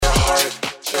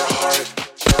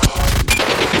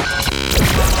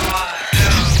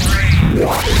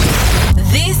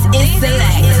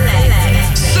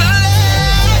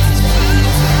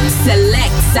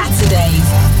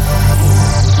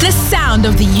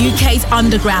UK's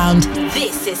underground.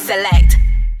 This is Select.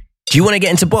 Do you want to get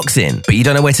into boxing, but you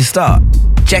don't know where to start?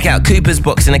 Check out Cooper's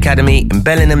Boxing Academy in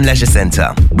Bellingham Leisure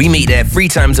Centre. We meet there 3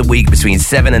 times a week between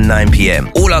 7 and 9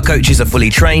 p.m. All our coaches are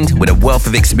fully trained with a wealth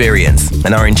of experience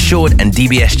and are insured and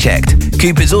DBS checked.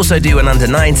 Coopers also do an under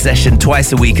 9 session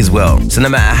twice a week as well. So no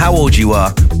matter how old you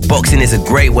are, boxing is a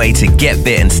great way to get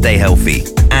fit and stay healthy.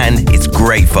 And it's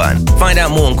great fun. Find out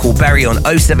more and call Barry on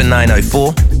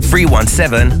 07904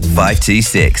 317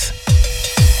 526.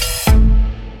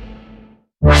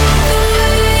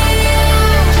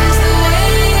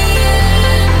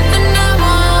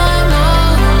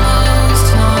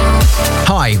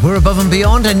 Hi, we're Above and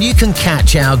Beyond, and you can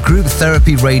catch our group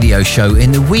therapy radio show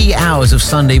in the wee hours of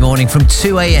Sunday morning from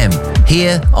 2 a.m.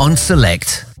 here on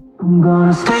Select. I'm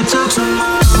gonna stay till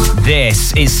tomorrow.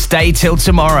 This is Stay Till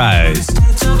Tomorrow.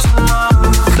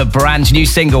 The brand new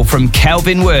single from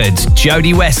Kelvin Woods,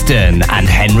 Jodie Weston and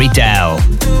Henry Dell.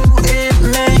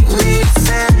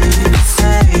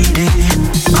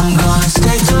 I'm gonna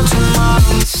stay till tomorrow.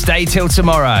 Stay Till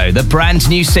Tomorrow, the brand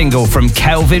new single from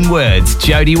Kelvin Woods,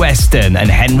 Jodie Weston and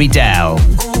Henry Dell.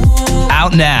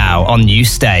 Out now on New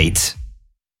State.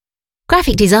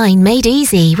 Graphic design made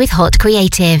easy with Hot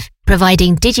Creative,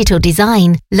 providing digital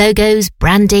design, logos,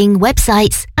 branding,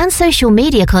 websites, and social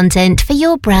media content for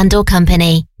your brand or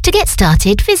company. To get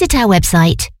started, visit our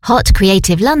website,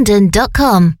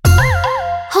 hotcreativelondon.com.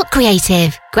 Hot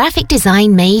Creative, graphic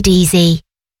design made easy.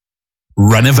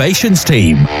 Renovations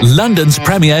Team, London's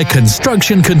premier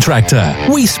construction contractor.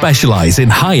 We specialise in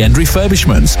high-end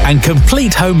refurbishments and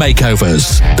complete home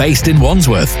makeovers. Based in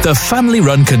Wandsworth, the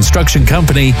family-run construction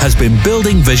company has been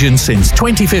building vision since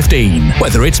 2015.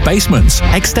 Whether it's basements,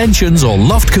 extensions or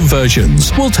loft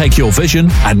conversions, we'll take your vision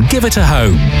and give it a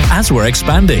home. As we're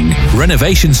expanding,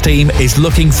 Renovations Team is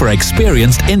looking for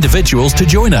experienced individuals to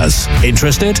join us.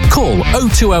 Interested? Call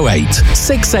 0208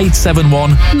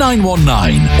 6871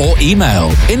 919 or email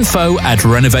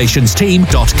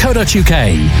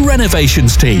info@renovationsteam.co.uk.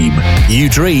 Renovations Team. You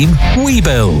dream, we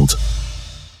build.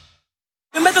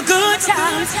 Remember the good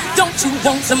times, don't you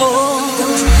want some more?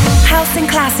 House and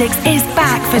Classics is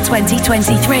back for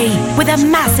 2023 with a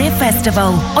massive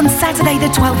festival on Saturday the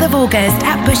 12th of August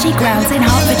at Bushy Grounds in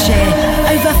Hertfordshire.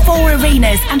 Over 4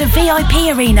 arenas and a VIP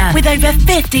arena with over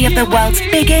 50 of the world's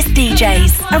biggest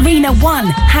DJs. Arena 1,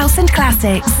 House and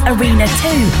Classics. Arena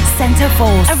 2, Centre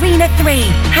Force. Arena 3,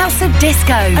 House of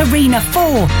Disco. Arena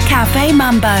 4, Cafe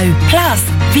Mambo. Plus,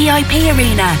 VIP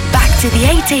arena, back to the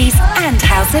 80s and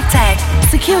House of Tech.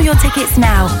 Secure your tickets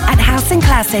now at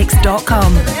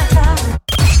houseandclassics.com.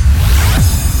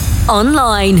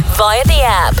 Online, via the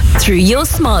app, through your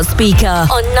smart speaker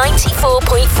on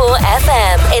 94.4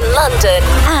 FM in London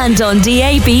and on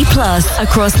DAB+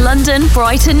 across London,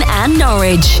 Brighton and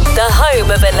Norwich. The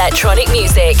home of electronic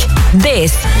music.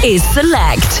 This is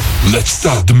Select. Let's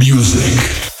start the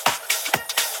music.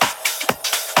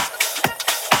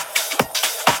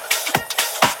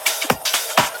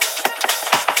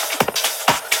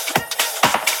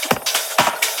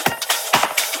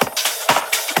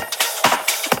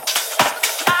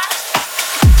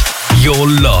 You're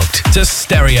locked to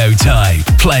Stereotype,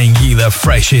 playing you the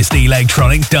freshest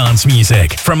electronic dance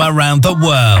music from around the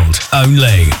world,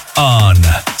 only on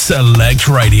Select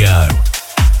Radio.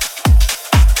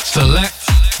 Select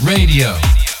Radio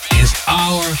is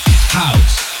our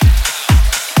house.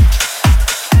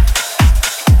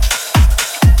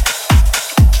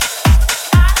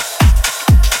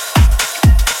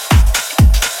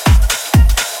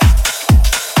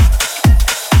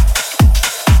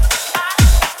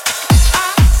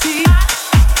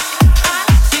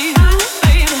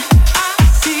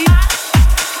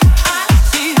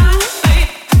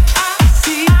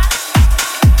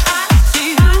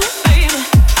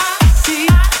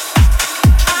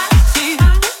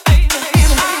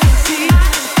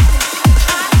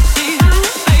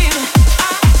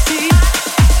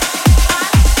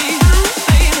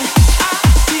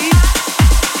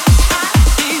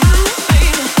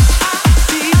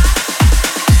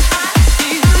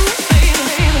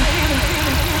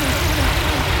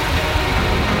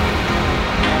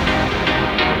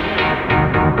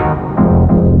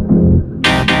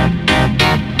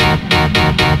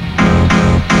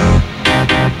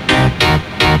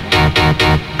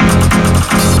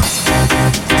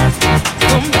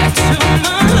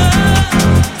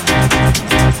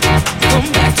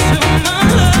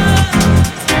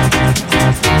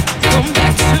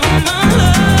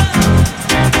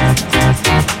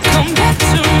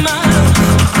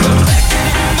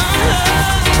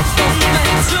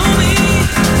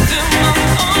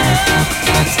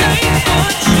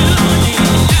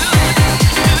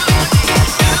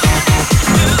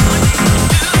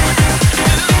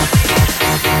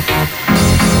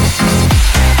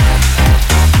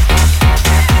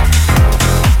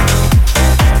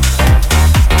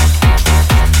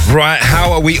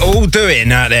 all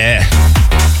doing out there?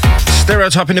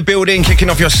 Stereotype in the building,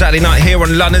 kicking off your Saturday night here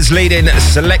on London's leading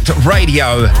Select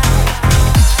Radio.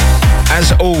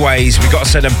 As always, we've got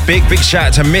to send a big shout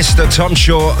out to Mr. Tom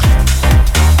Short.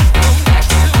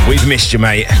 We've missed you,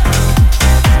 mate.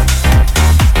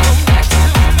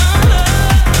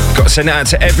 Got to send it out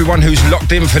to everyone who's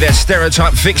locked in for their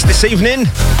Stereotype fix this evening.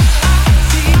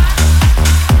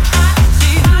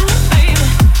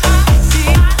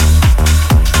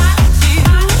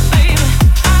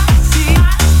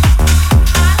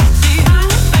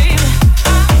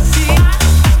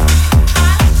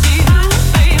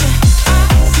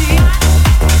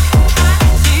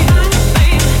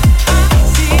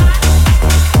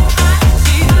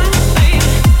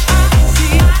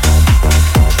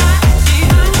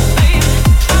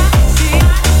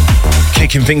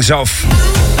 Kicking things off,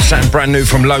 something brand new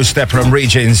from Low Stepper and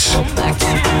Regions.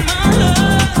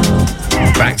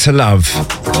 Back to Love.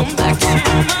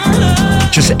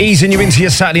 Just easing you into your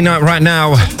Saturday night right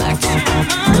now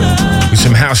with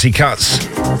some housey cuts.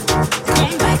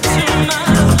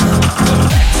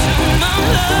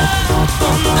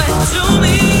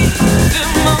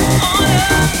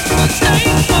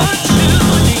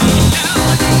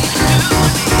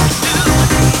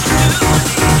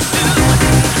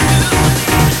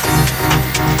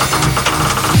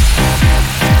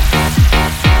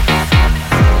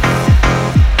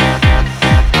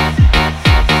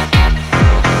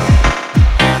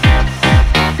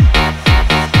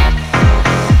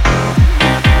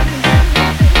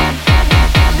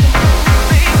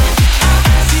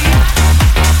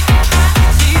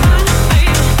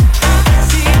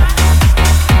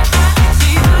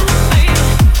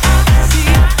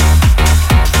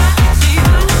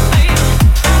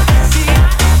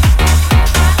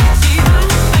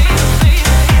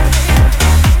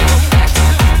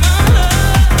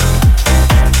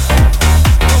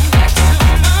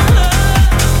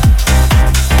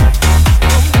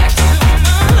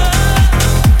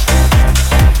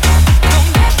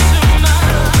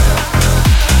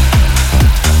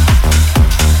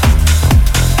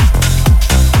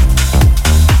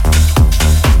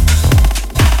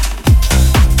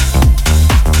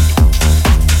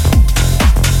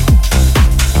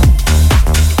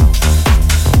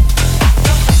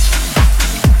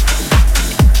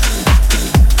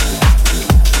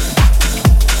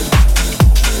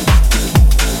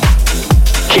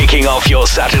 Your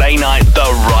Saturday night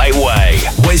the right way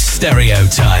with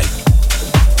Stereotype.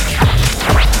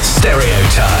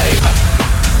 Stereotype.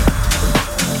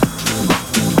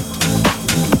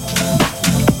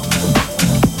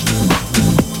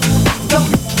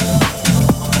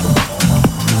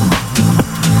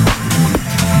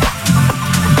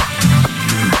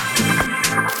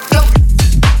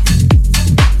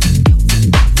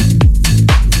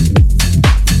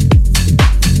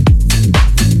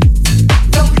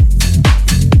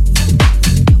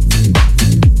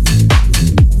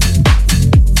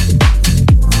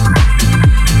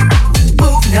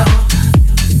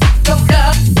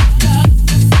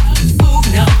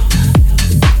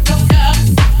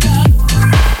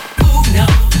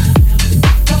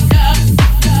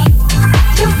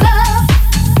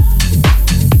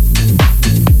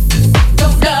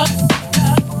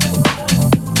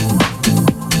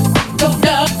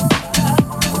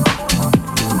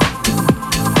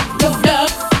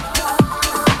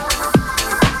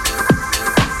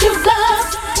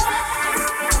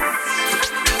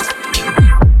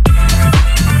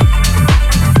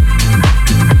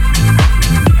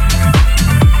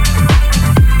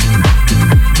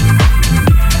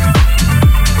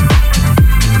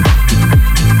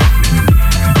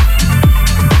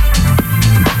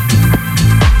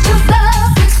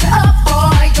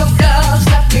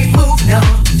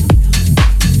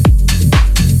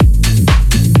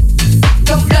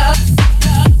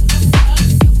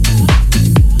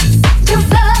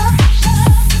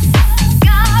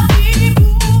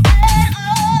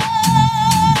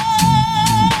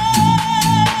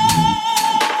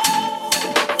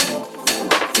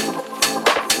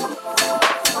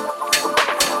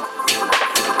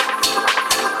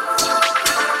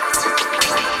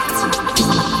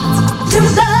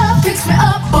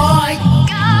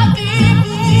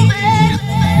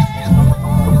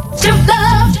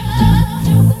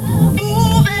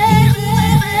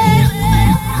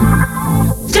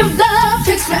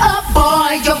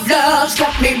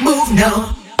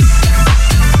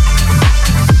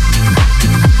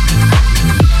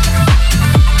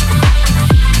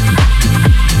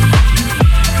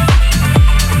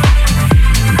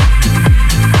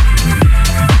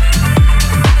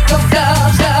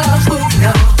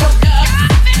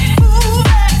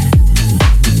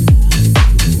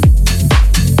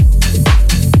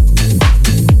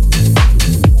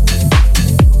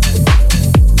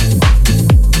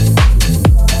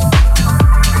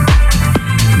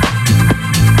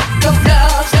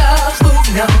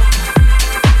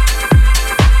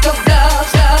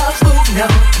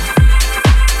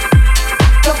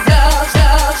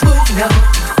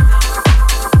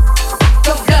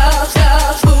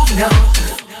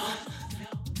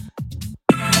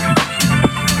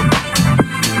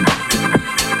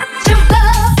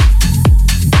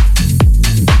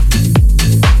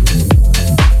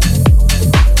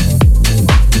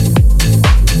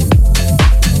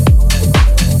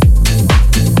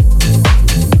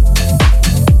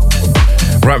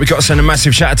 We've got to send a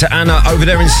massive shout out to Anna over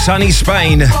there in sunny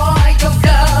Spain. I'll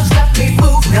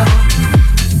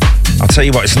tell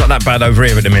you what, it's not that bad over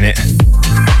here at the minute.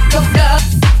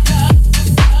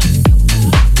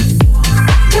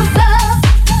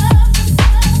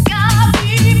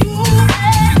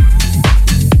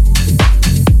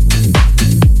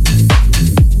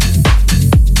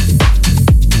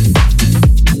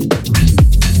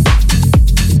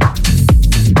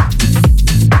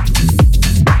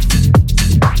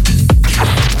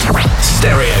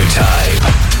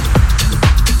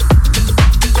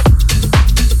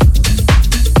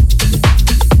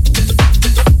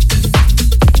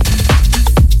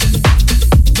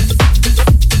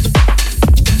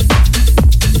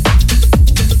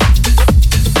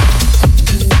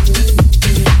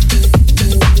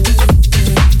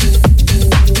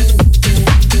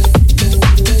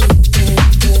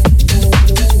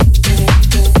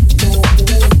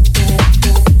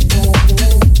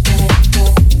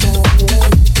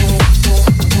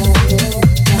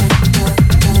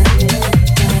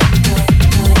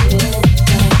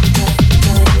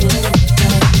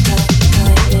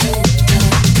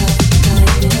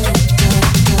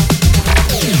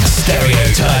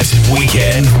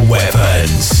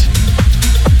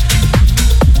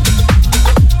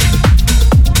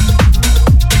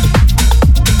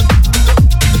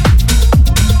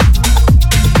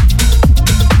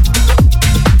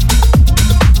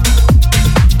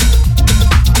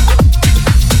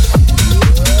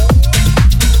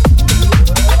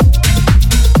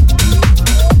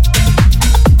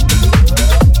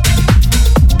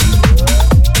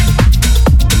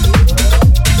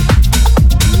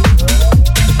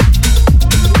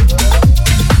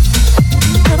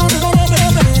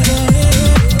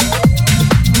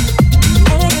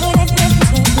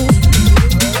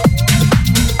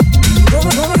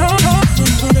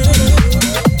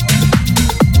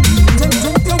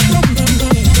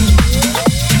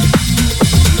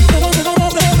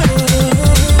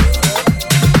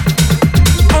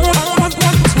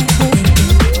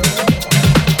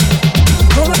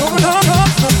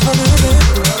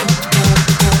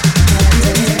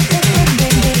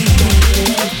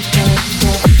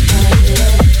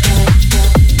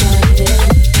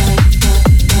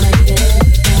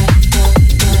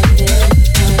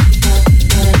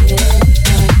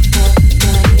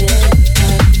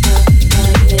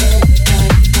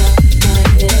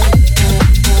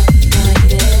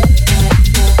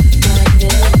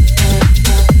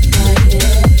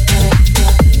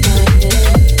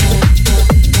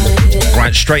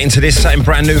 Straight into this, something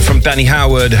brand new from Danny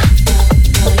Howard.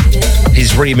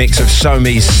 His remix of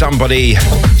Somi's Somebody.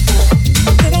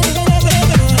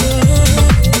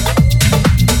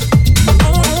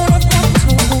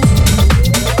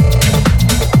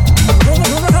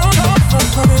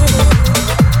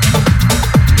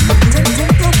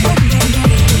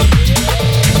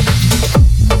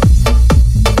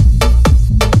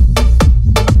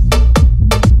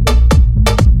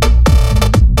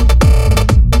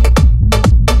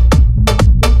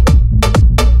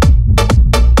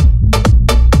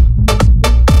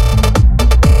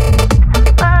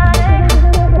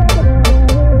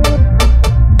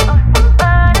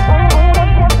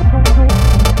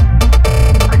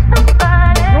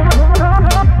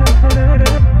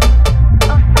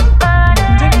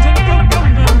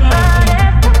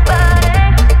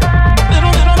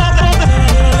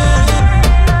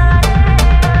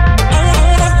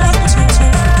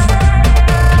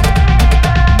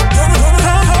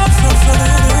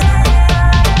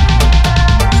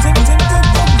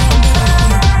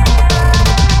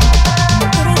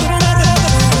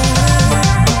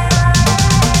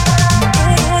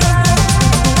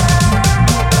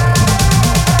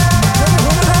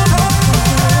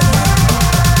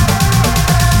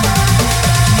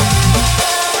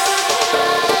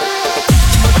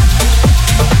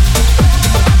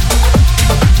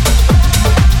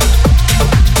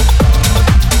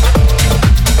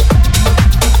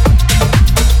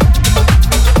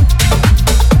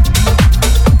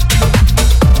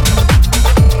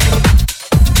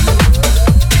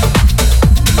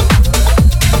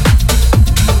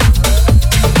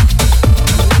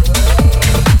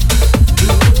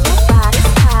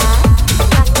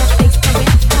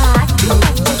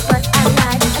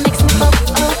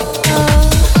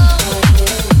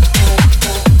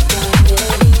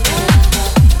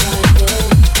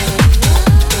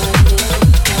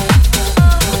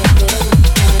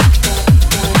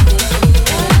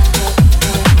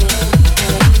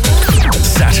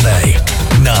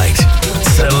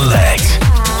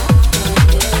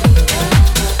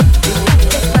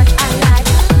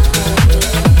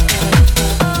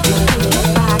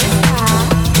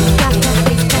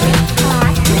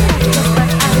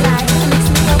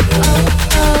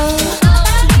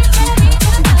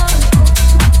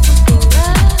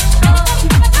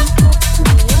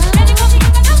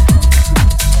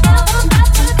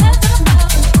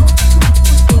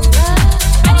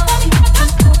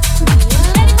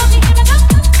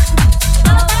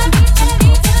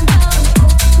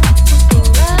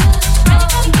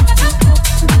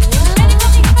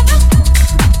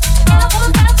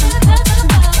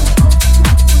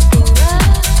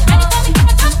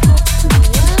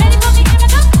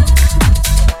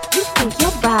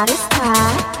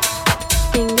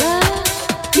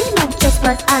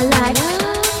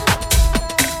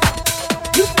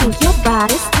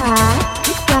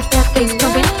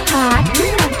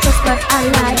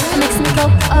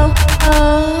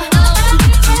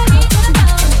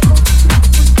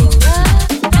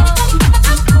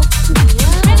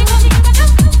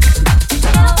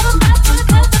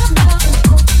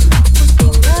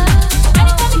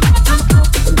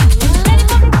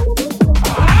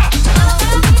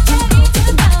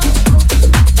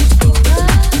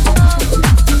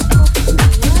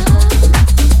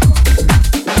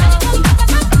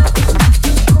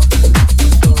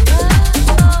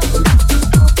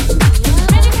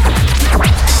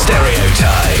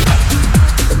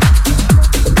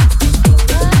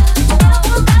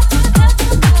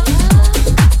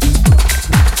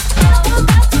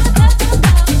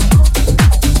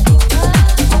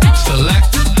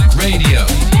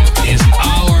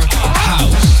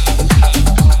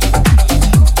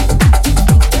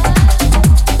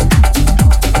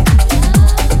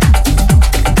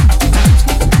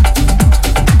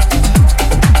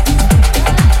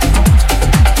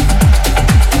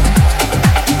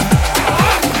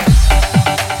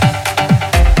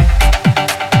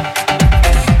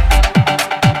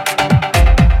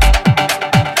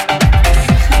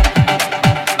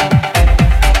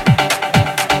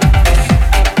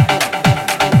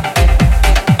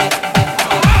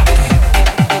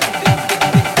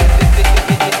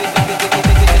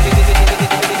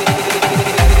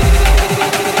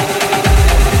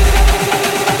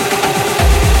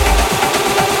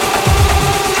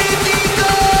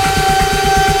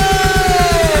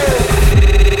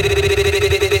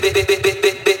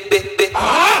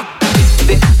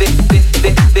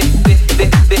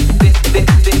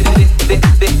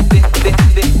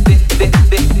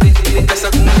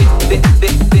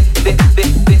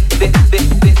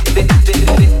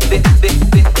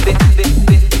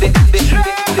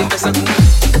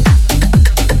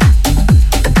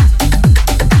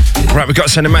 got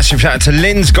to send a massive shout out to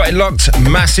Lynn's got it locked.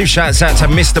 Massive shouts out to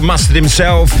Mr. Mustard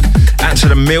himself. Out to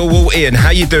the Millwall Ian. How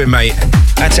you doing, mate?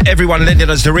 Out to everyone lending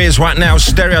us their ears right now.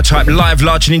 Stereotype live,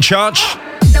 large and in charge.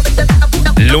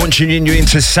 Launching you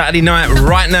into Saturday night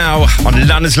right now on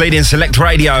London's leading Select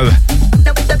Radio.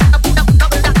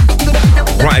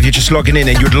 Right, if you're just logging in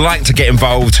and you'd like to get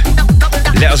involved,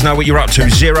 let us know what you're up to.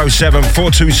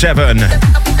 07427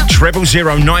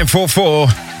 000 944.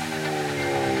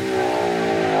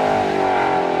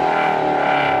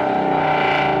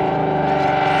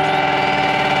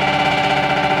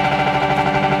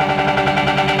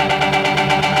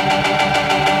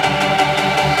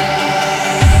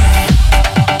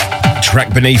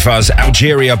 Track beneath us,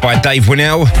 Algeria by Dave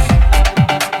Winnell.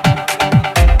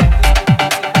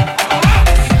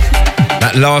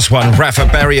 That last one, Rafa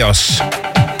Barrios.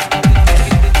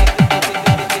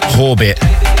 Orbit.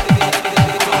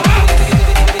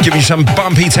 Give you some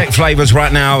bumpy tech flavours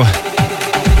right now.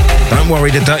 Don't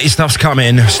worry, the dirty stuff's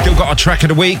coming. Still got our track of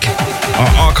the week,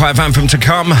 our archive anthem to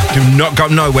come. Do not go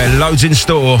nowhere, loads in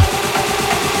store.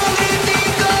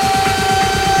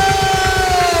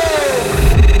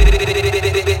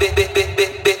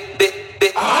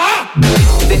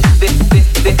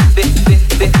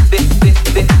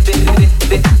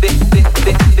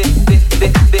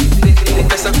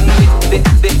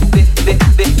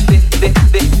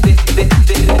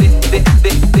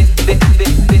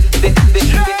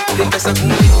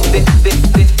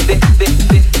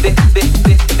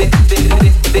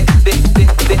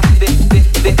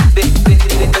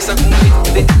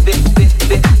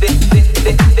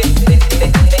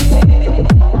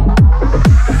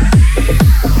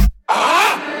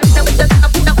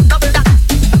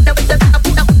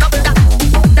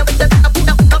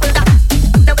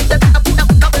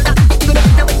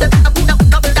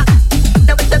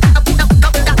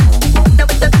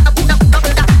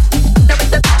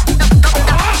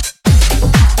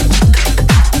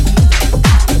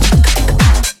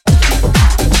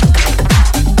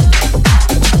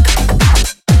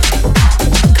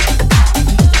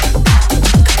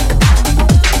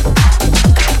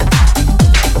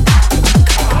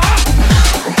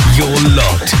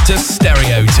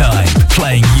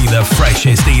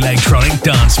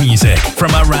 Dance music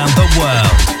from around the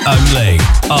world, only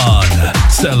on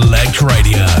Select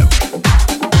Radio.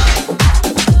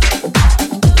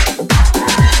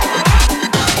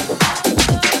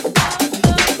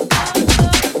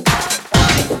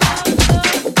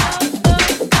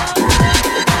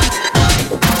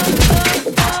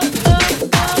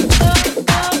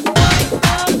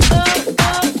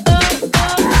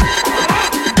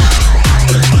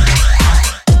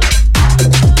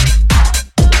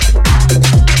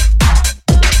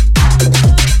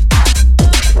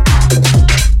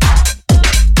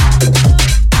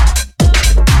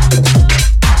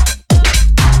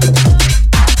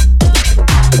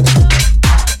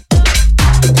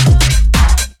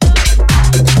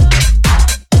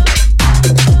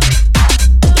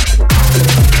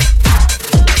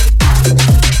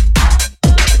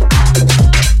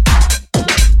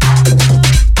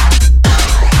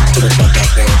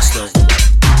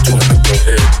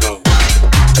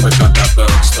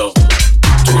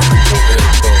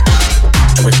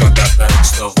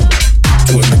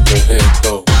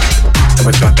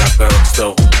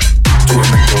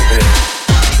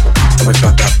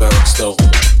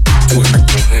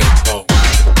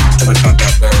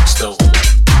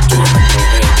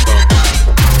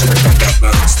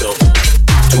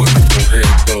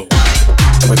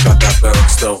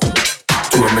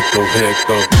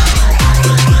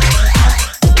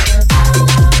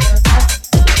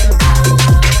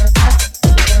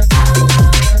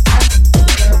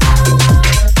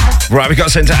 Right, we got to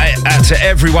send it out to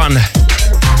everyone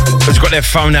who's got their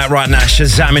phone out right now,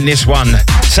 shazamming this one.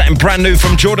 Something brand new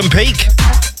from Jordan Peak.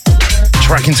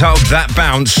 Track entitled That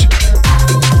Bounce.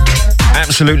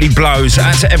 Absolutely blows.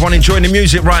 Out to everyone enjoying the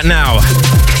music right now.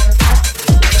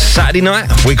 Saturday night,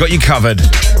 we got you covered.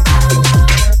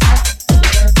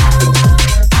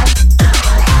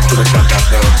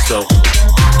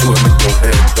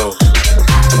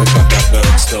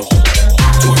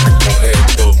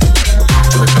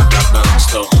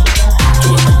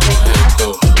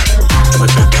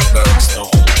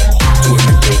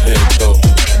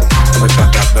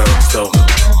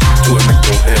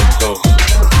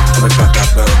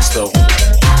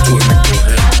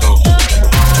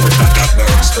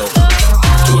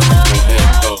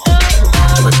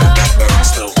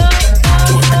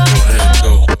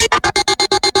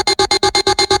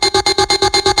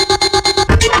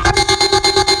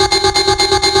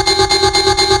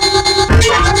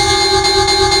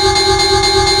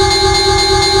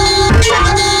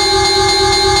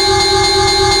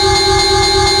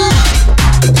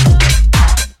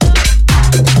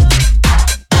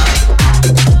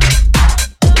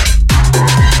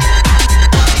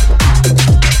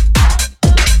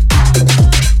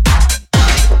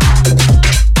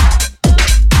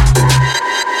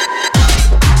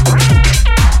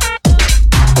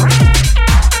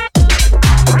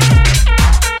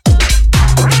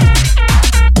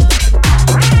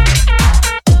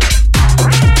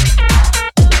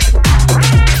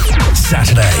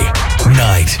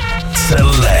 right.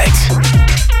 Select.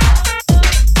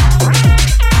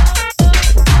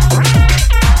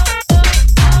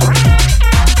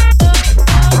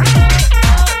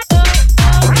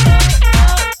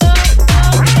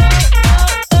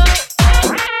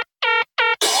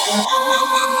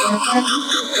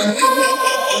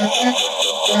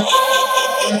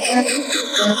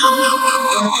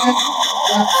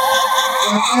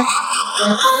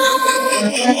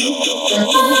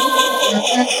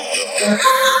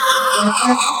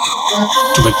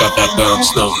 To make that down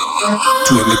slow,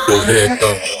 to it make your head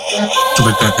go. To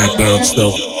make that down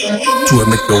slow, to it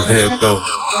make your head go.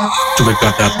 To make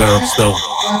that down slow,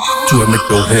 to it make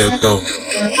your head go.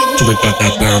 To make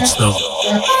that down slow,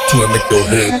 to it make your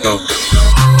head go.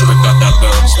 To make that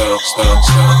down slow, slow,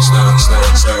 slow, slow, slow,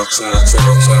 slow, slow,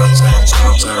 slow,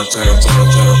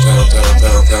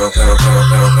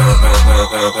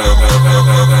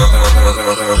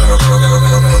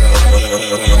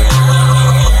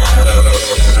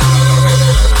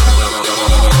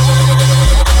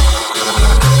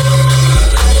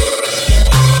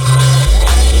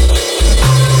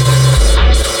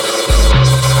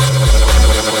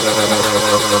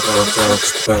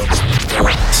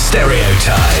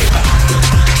 Stereotype.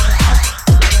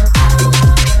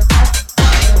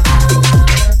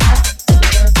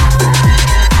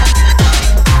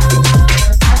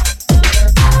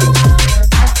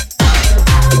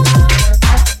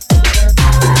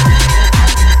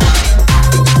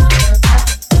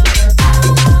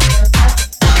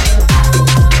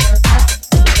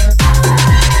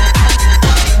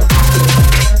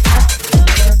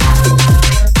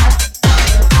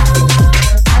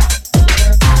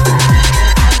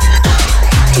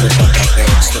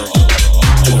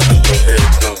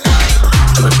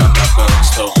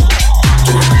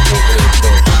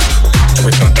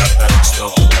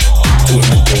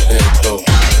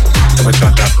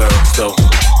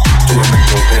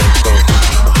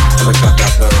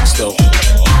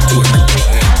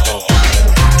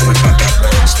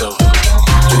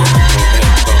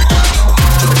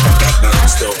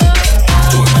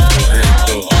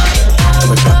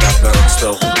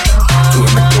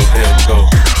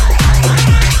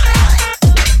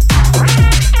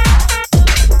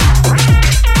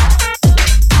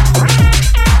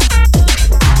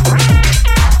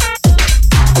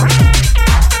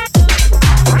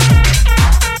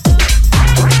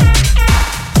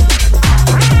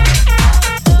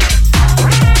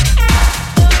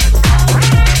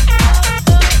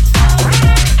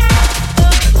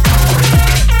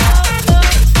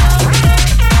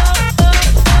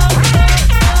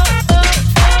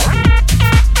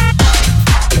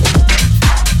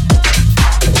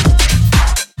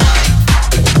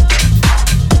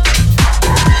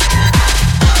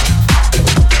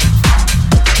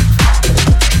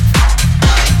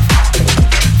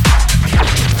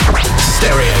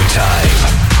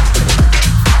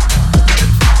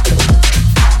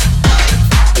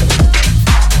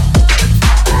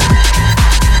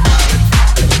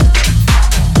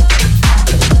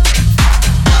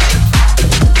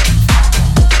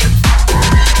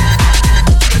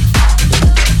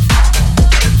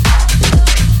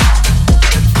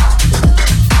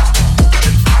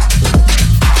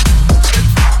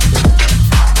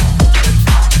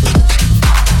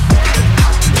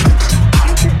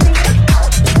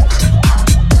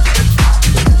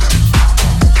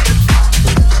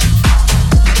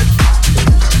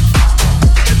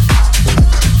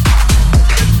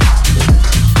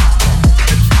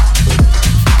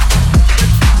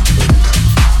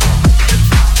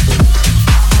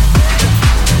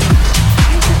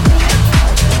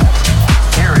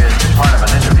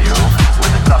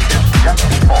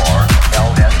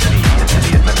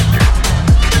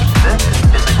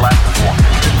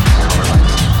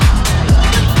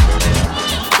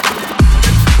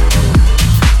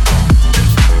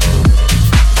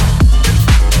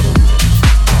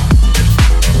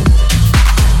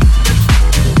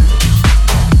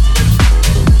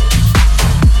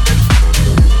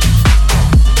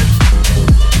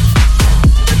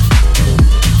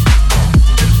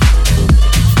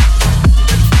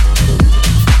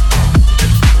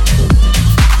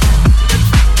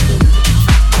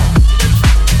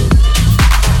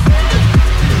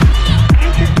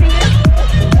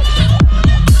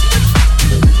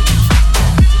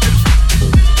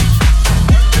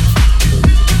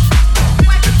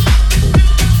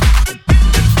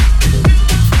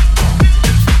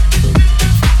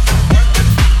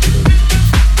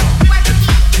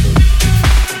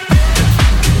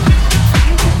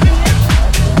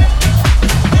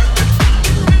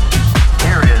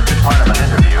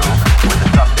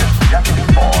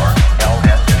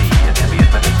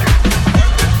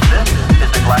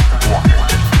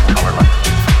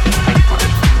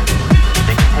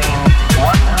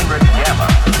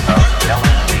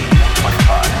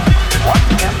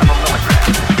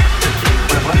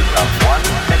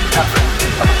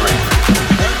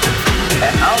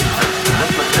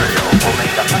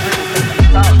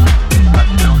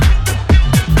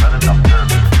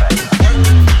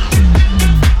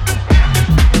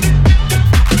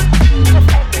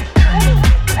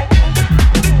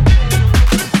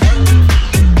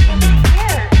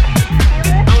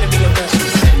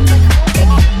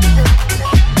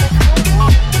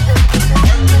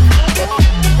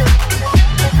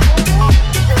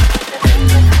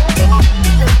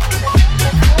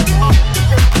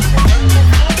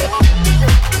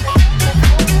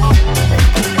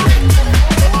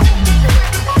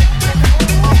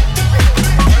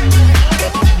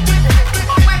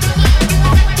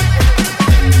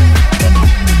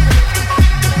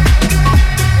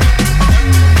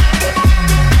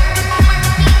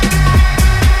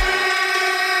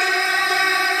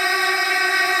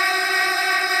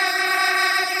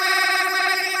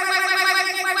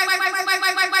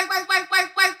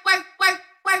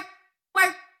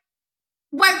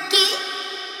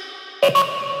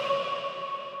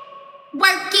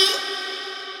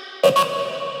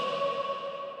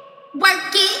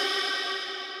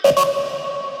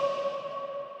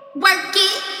 Work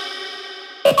it.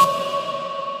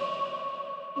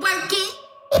 Work it.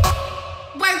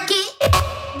 Work it.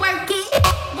 Work it.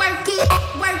 Work it.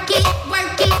 Work it.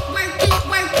 Work it. Work it. Work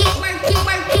it. Work it.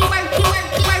 Work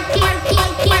it. Work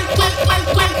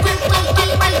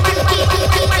it.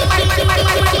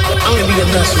 I'm gonna be a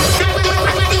vessel.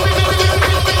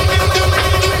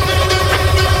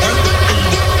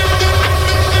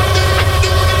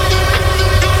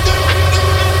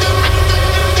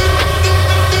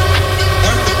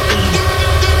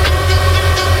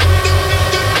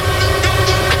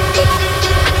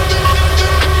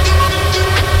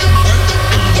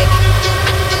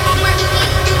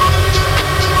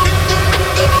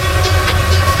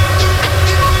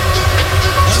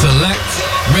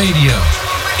 Radio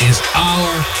is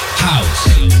our house.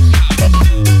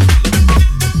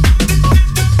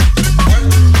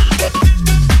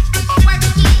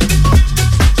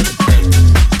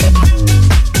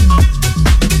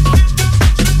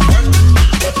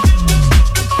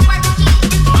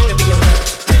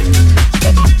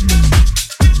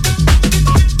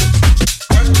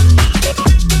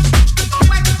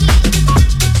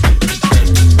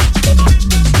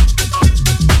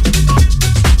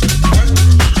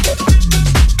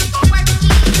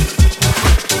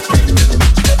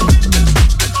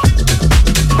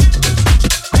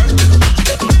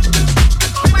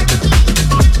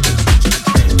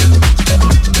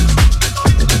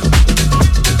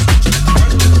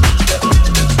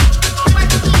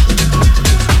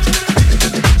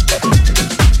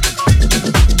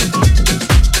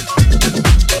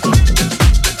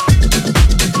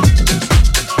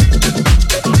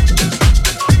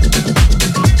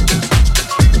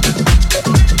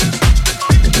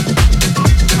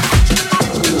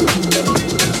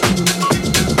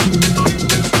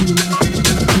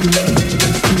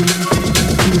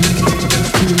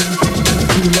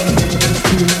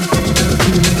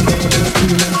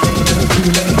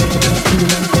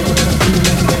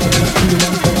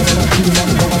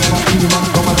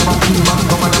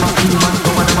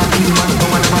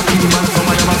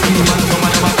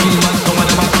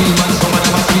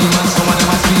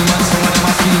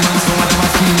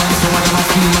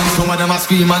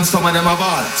 And some of them are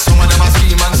ball. Some of them are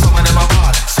scream and some of them are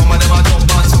ball. Some of them are jump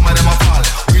and some of them are fall.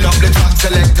 We love the track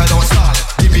selector, don't stall.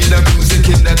 Give me the music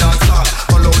in the dance hall.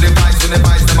 Follow the vibes when the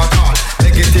vibes them are call.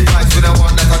 Negative vibes with the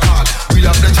one that I call. We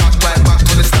love the track right back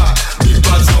to the start. Big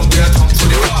bad sound, we are top to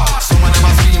the bar. Some of them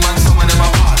are scream and some of them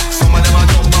are ball. Some of them are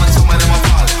jump and some of them are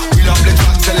fall. We love the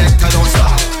track selector, don't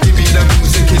stall. Give me the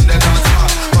music in the dance hall.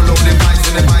 Follow the vibes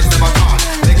when the vibes them are call.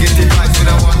 Negative vibes with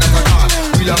the one that I call.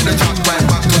 We love the track right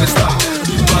back to the start.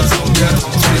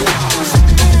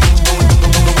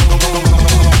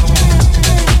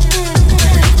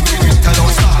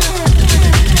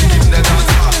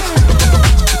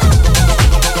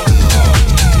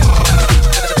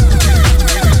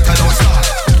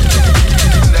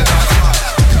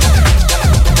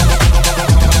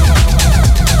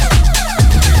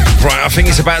 I think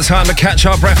it's about time to catch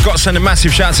our breath. Got to send a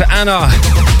massive shout out to Anna,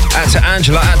 out to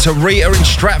Angela, out to Rita in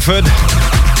Stratford,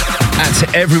 out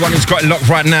to everyone who's got it locked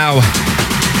right now.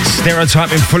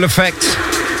 Stereotype in full effect,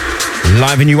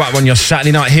 liven you up on your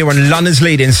Saturday night here on London's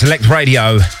leading Select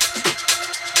Radio.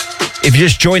 If you're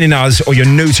just joining us or you're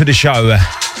new to the show,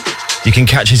 you can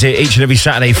catch us here each and every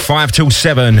Saturday 5 till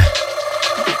 7,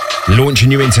 launching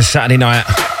you into Saturday night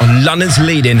on London's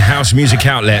leading house music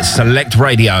outlet, Select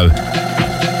Radio.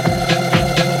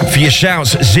 For your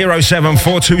shouts,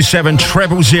 07427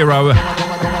 000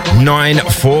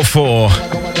 944.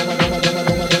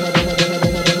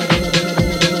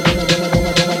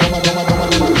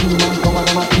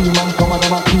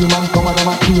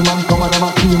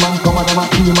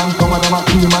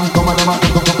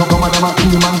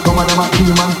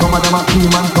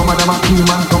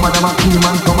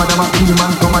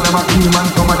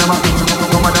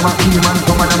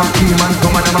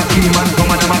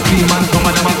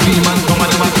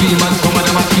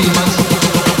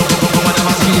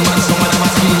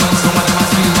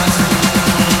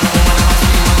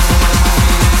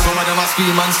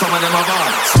 Some of them are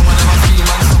bad. Some of them are scream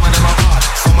and some of them are bad.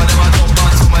 Some of them are jump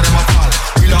and some of them are fall.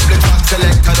 We love the track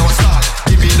selector, don't stall.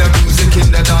 Give me the music in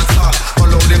the dance hall.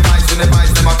 Follow the vibes when the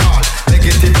vibes them are call.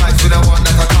 Negative vibes with the one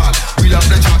that I call. We love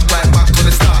the track right back to the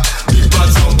start. Big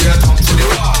bad sound, we are top to the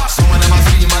bar. Some of them are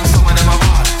scream and some of them are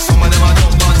bad. Some of them are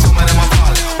jump and some of them are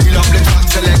fall. We love the track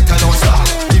selector, don't stall.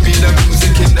 Give me the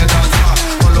music in the dance hall.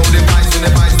 Follow the vibes when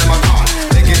the vibes them are call.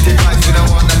 Negative vibes with the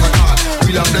one that I call.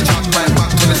 We love the track right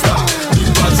back to the start.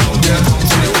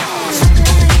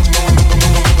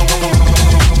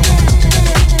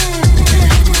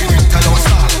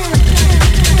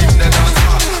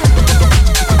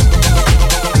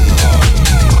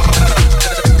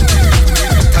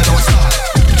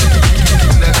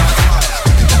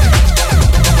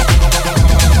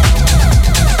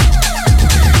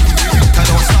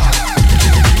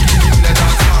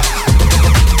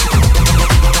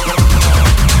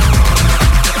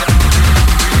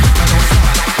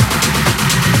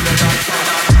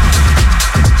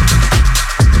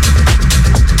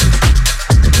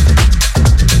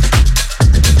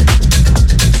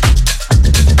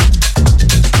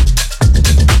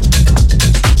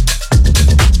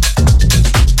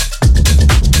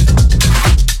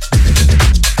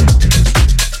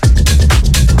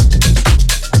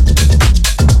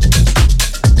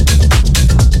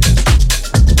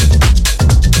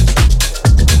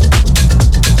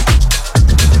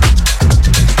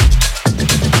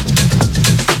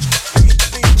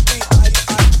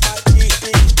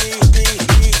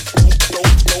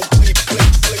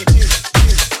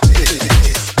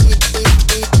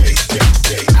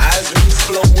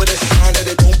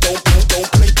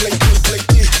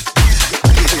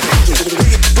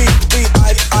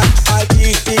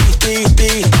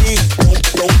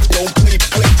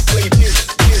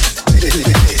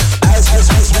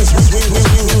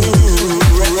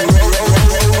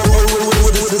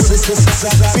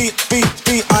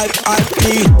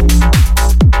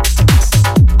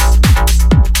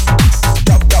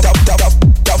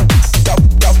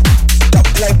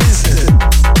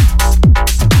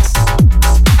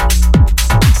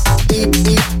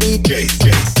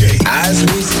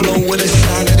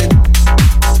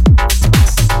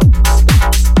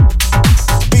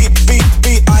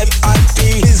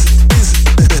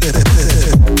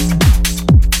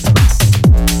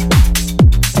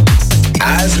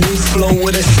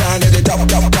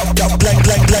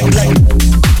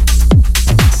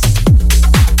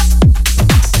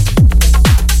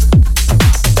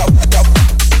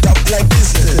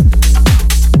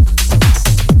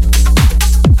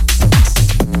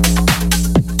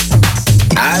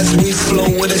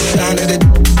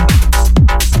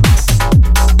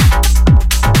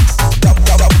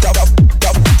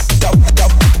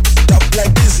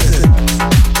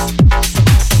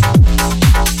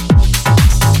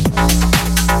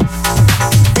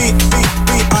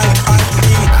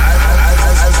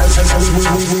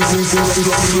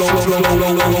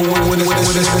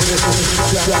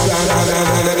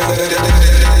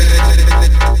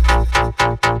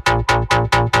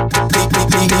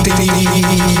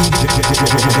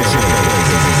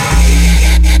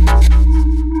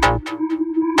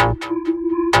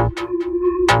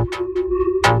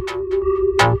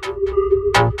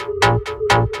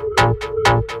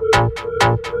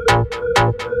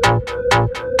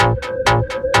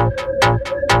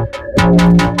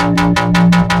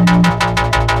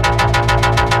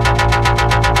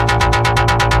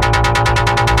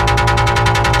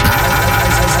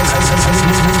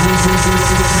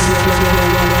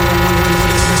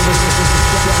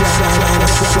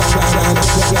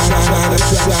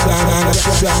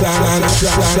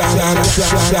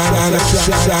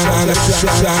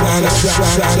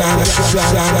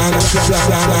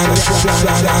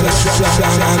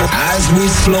 As we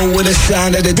flow with the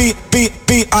sound of the beat,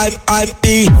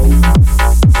 B-I-I-E.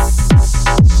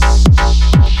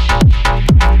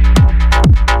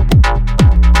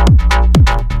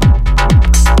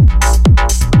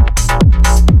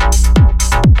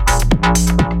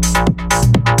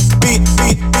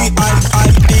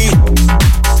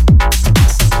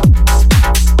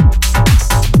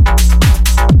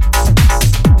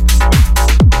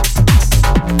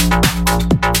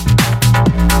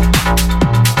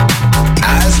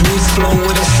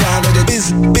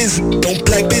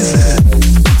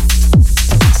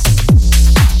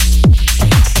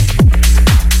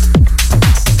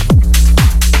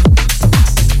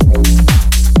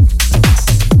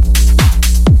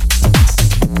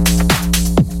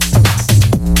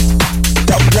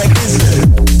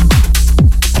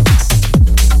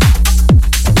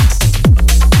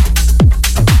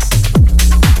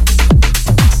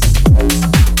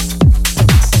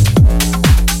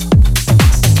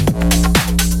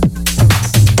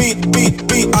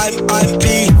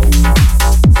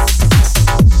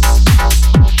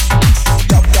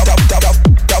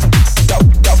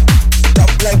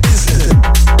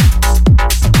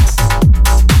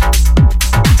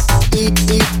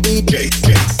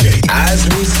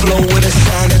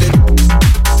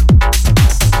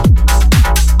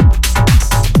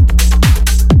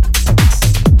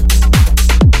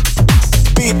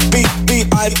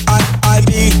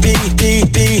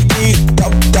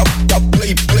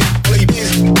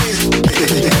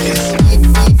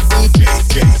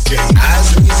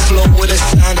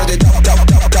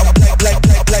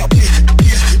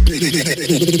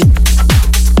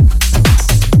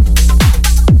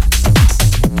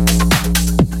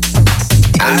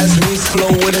 As we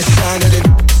flow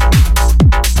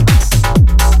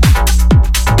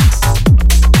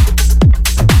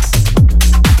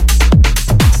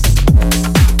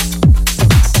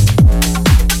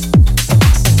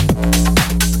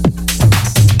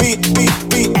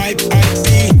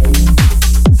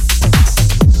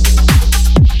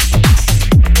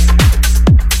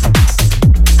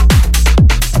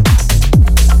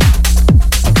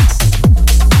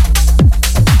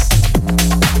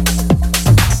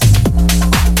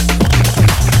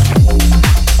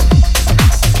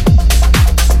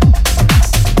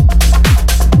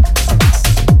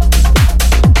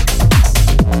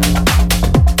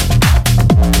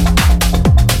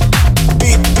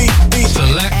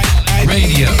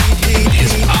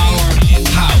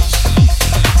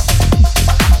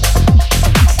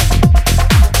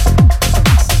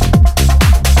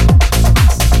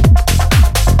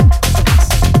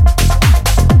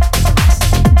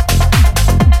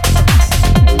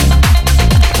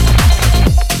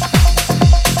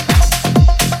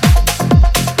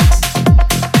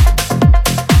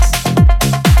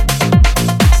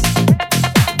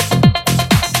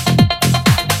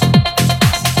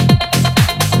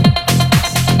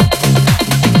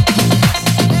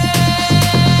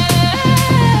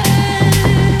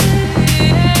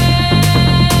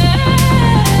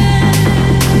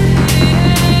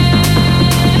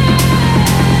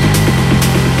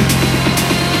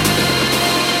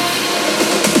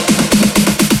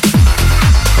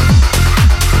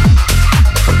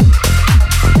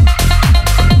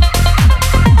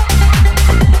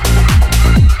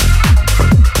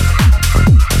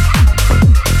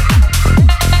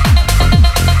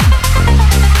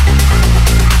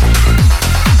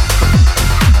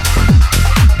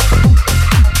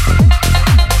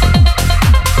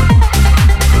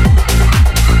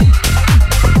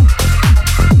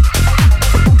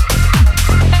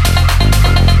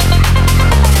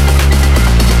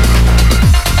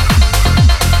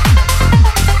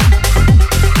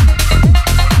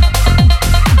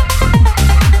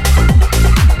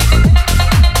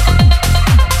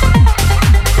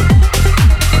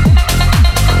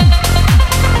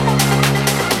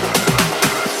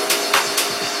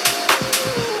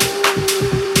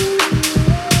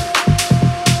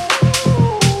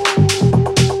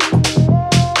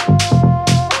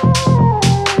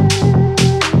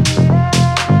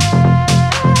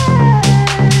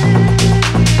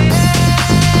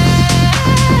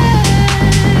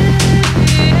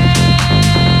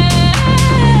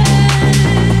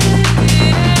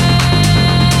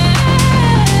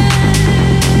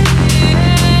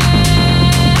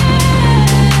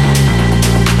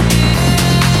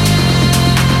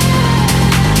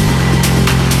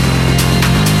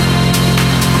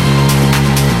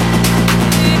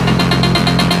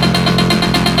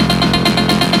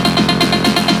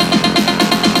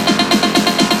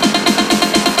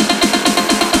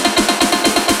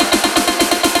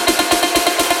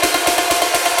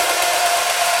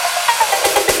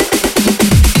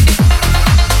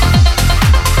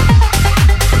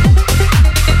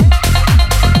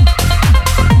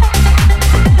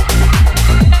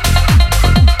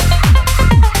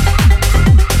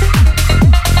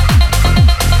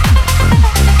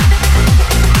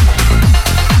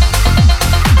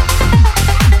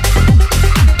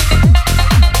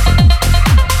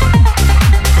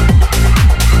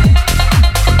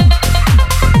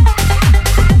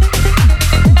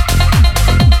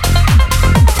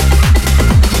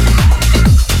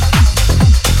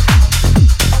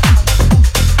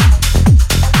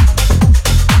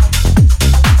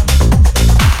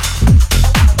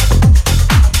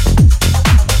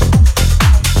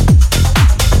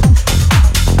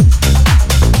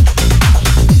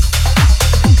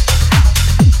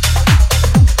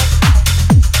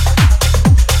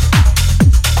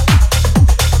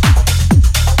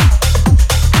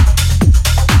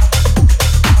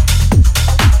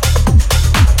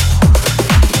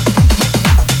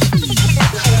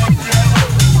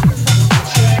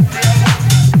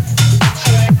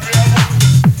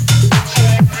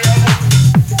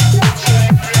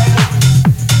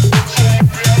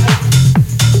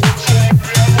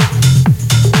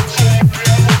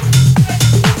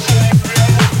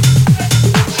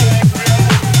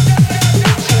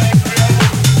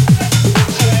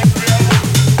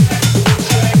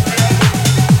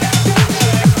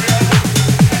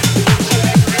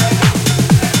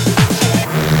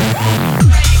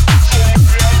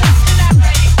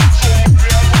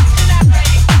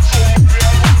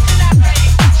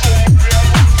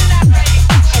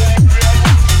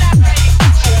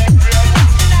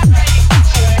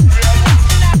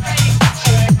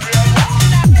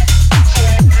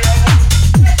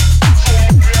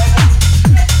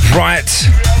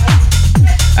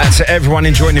Out to everyone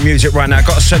enjoying the music right now.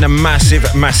 Got to send a massive,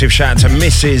 massive shout out to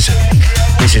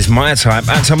Mrs. My Type.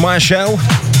 Out to My Shell.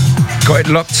 Got it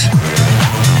locked.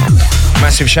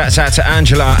 Massive shout out to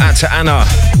Angela. Out to Anna.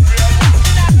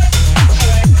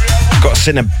 Got to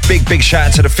send a big, big shout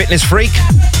out to the Fitness Freak.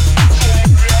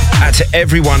 Out to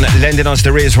everyone lending us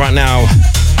their ears right now.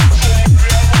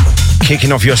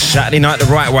 Kicking off your Saturday night the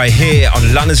right way here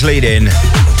on London's Leading.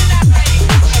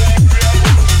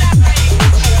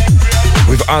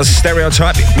 With us,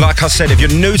 Stereotype. Like I said, if you're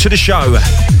new to the show,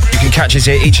 you can catch us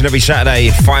here each and every Saturday,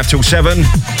 5 till 7.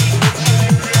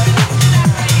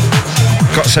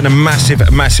 Got to send a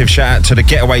massive, massive shout out to the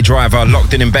getaway driver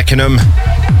locked in Beckenham.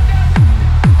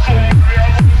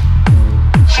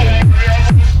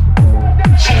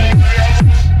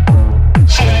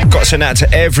 Got to send out to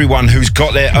everyone who's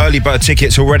got their early bird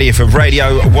tickets already for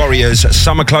Radio Warriors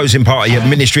summer closing party at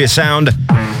Ministry of Sound.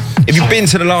 If you've been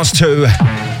to the last two,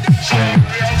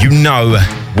 you know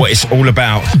what it's all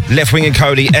about. Left Wing and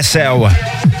Cody, SL.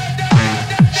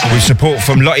 With support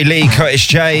from Lottie Lee, Curtis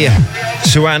J,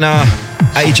 Suanna,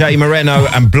 AJ Moreno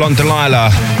and Blonde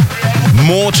Delilah.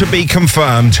 More to be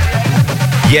confirmed.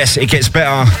 Yes, it gets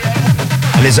better.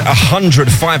 And there's 100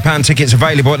 £5 tickets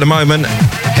available at the moment.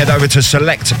 Head over to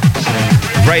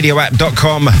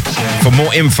selectradioapp.com for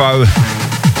more info.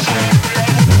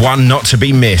 One not to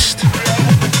be missed.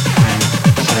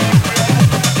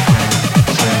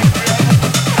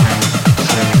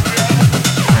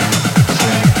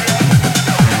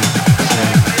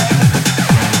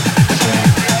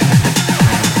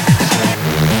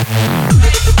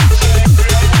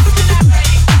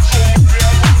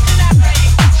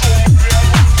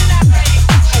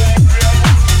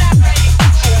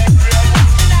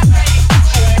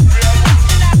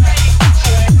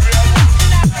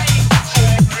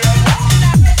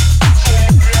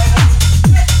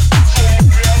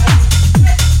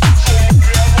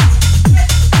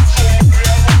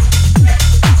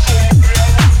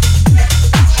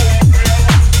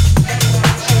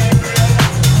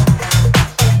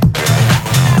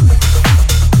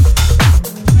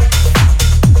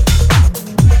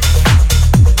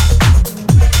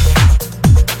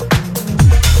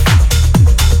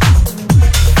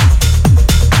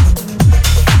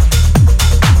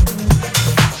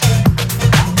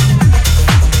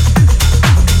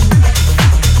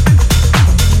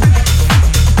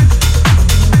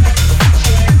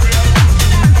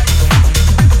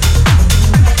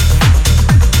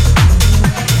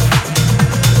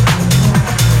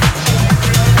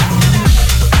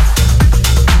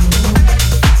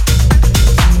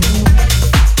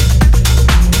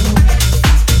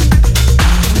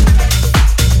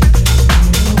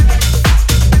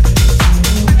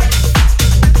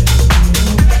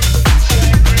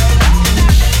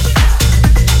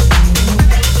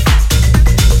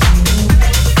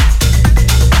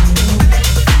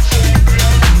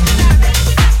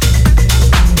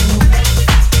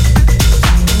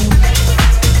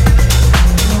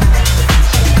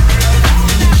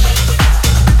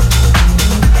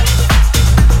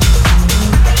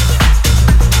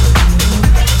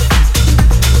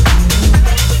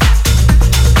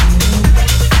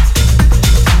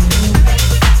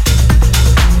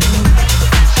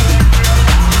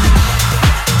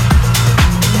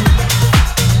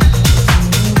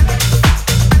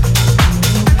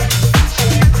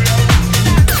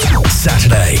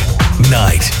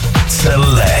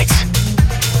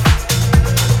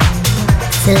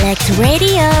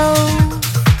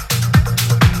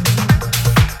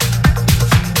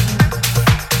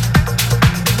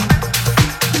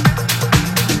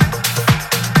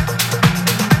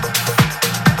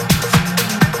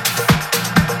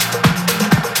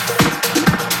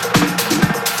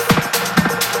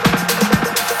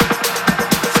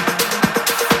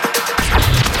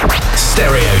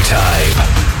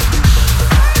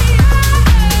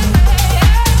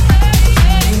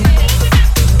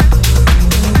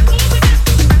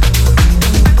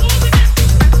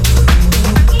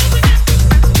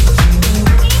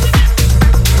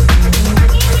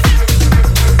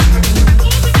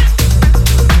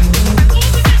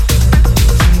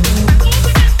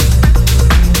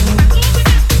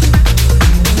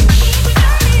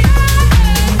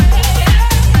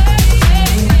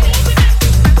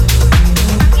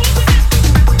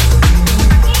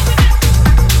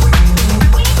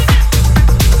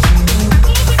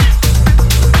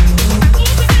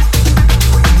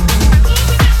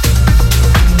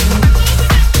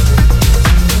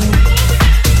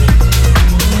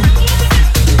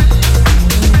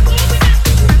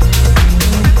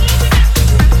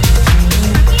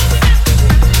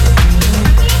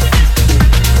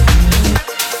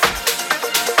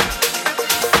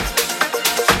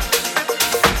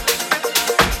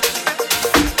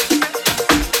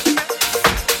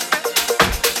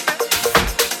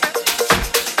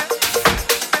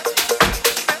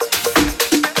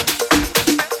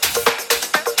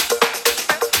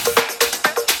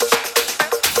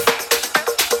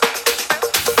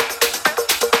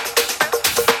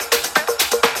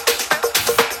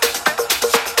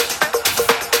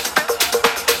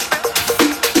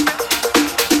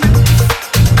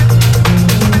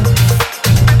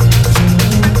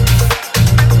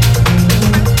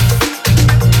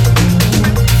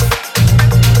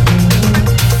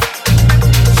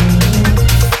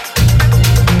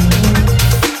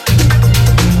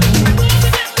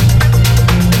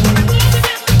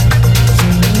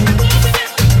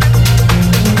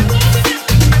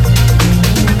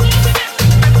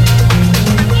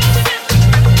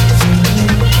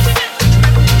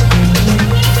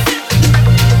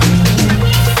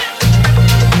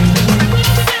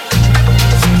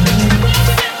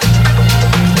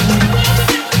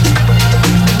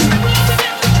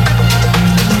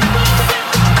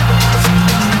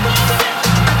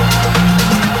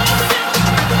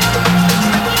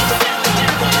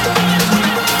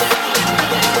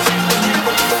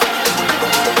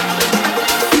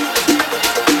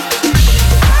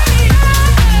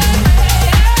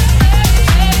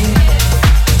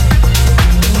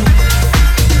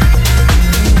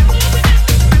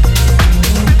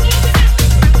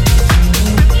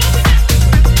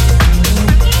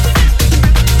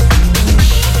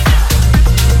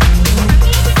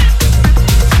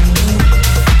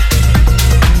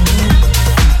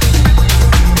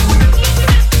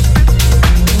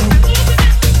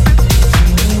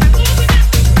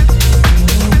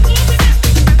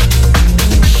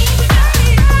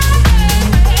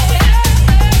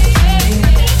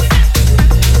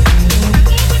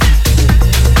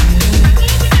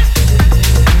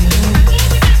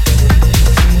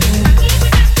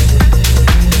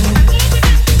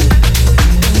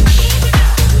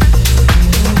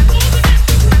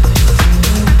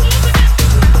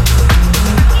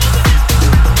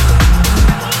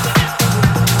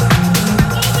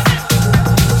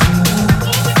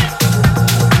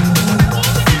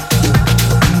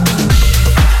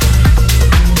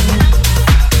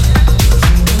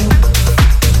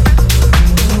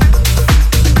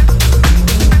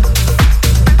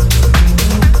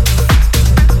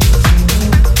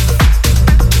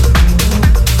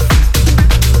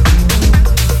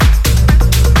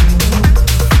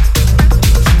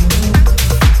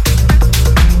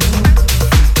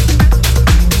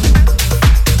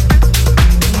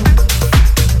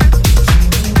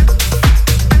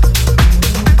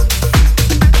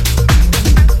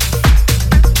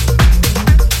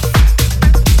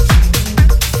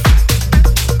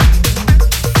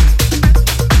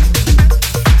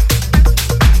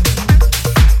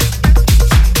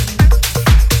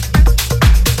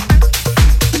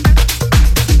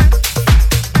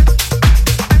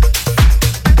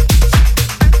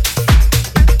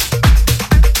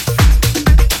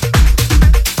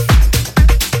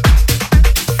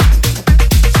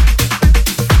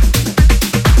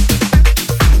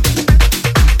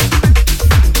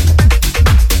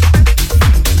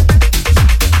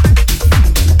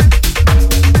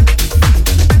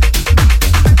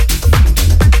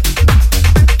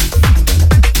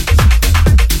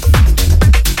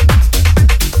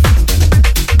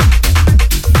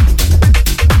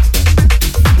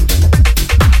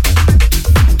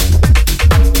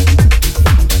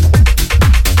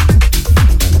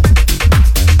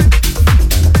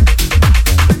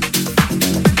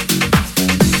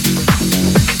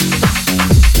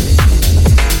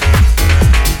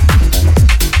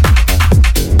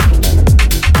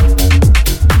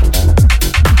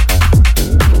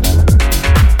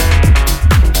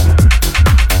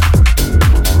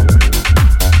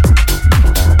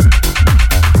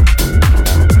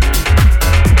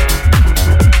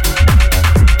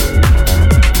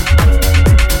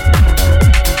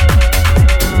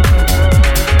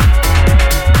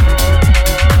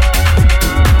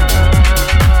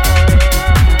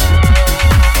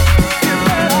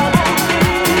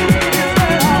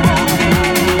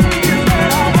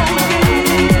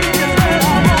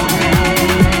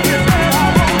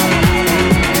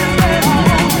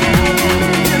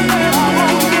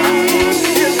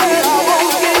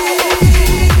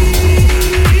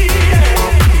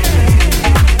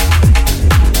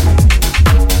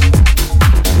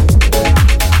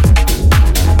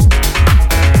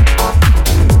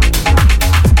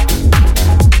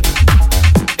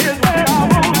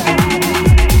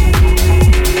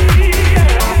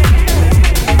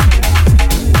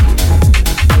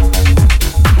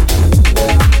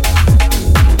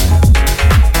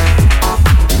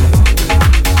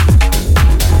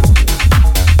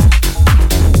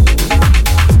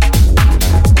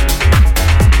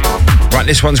 Right,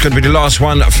 this one's going to be the last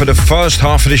one for the first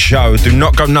half of the show. Do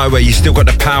not go nowhere. You still got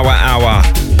the Power Hour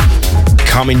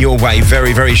coming your way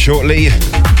very, very shortly.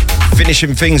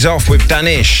 Finishing things off with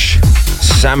Danish,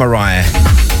 Samurai.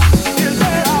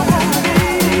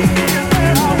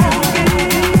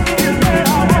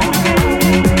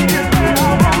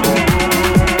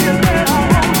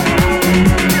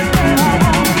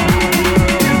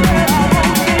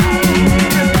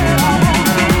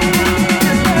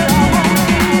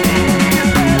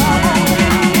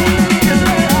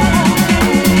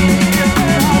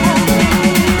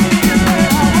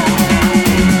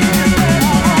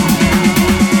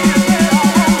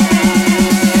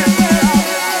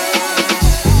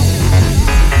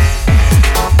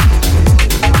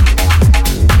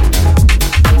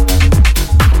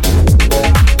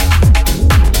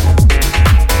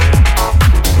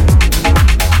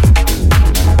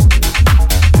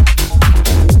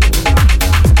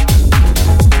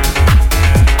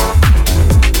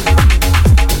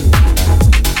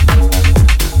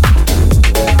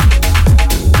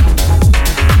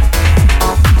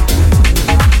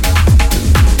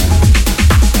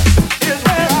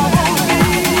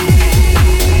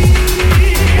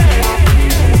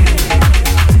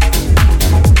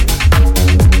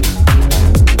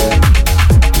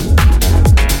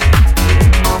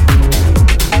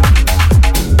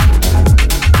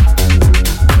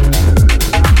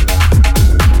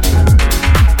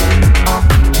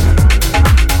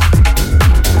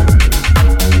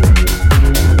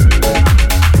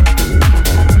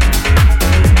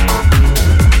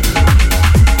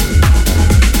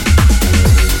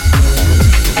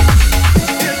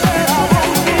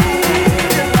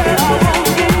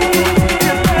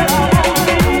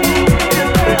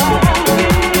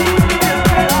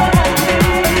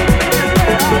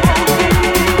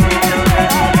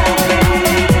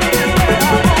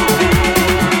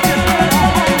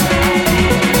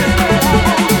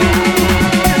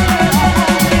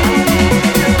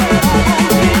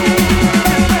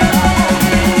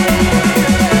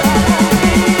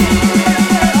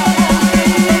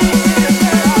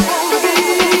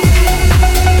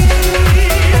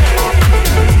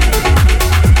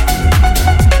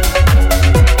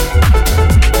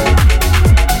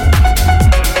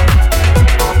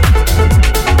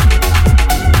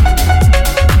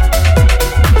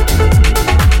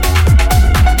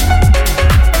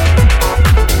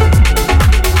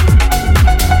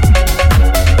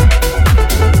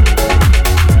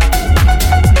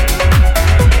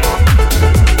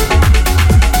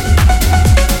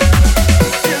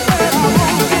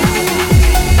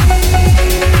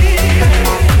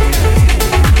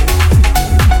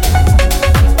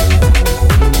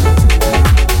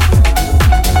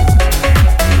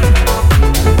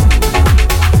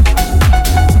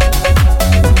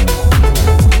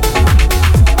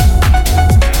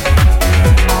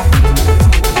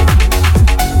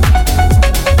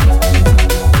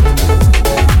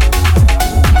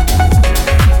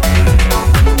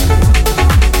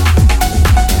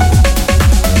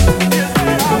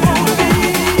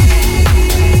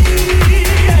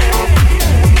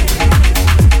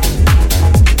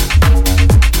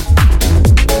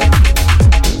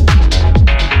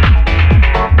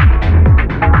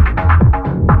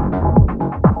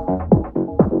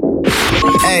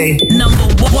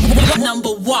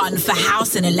 Number one for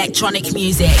house and electronic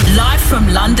music. Live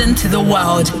from London to the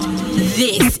world.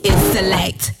 This is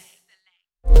Select.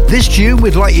 This June,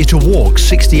 we'd like you to walk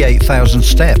 68,000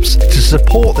 steps to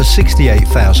support the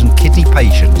 68,000 kidney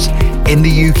patients in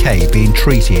the UK being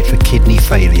treated for kidney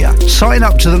failure. Sign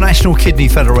up to the National Kidney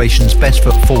Federation's Best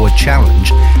Foot Forward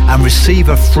Challenge and receive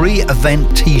a free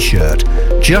event t-shirt.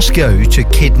 Just go to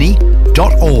kidney.org.uk.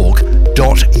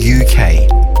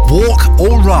 Walk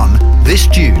or run this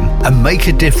June and make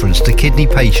a difference to kidney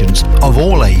patients of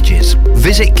all ages.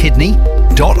 Visit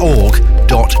kidney.org.uk.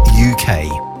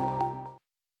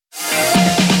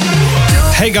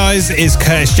 Hey guys, it's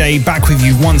Curtis J back with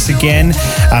you once again,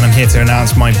 and I'm here to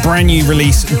announce my brand new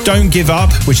release, Don't Give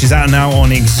Up, which is out now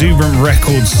on Exuberant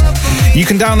Records. You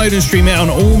can download and stream it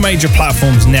on all major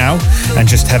platforms now, and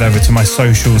just head over to my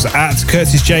socials at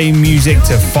Curtis J Music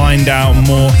to find out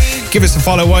more. Give us a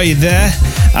follow while you're there,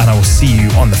 and I will see you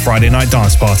on the Friday night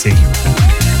dance party.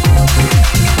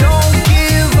 Don't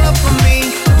give up on me.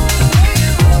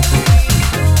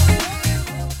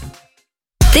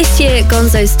 This year at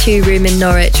Gonzo's 2 Room in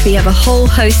Norwich, we have a whole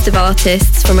host of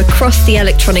artists from across the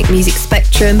electronic music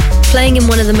spectrum, playing in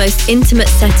one of the most intimate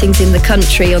settings in the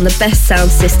country on the best sound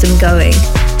system going.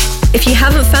 If you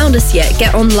haven't found us yet,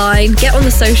 get online, get on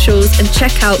the socials and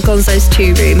check out Gonzo's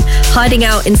 2 Room, hiding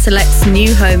out in Select's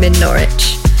new home in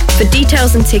Norwich. For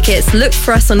details and tickets, look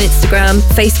for us on Instagram,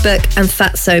 Facebook and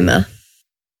Fatsoma.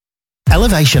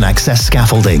 Elevation Access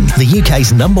Scaffolding, the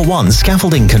UK's #1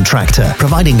 scaffolding contractor,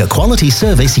 providing a quality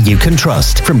service you can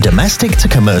trust, from domestic to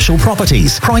commercial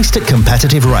properties, priced at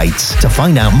competitive rates. To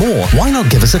find out more, why not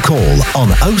give us a call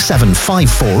on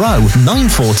 07540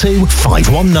 942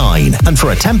 519. And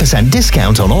for a 10%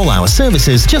 discount on all our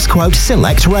services, just quote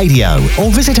Select Radio or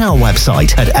visit our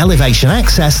website at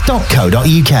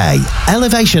elevationaccess.co.uk.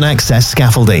 Elevation Access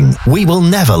Scaffolding. We will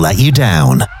never let you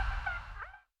down.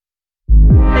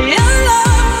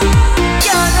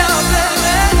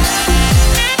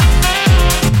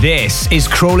 This is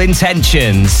Cruel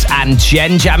Intentions and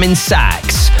Jen Jammin'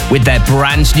 Sax with their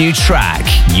brand new track,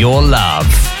 Your Love.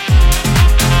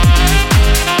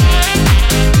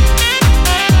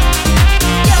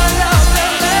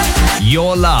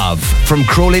 Your Love from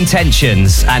Cruel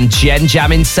Intentions and Jen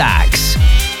Jammin' Sax.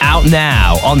 Out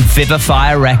now on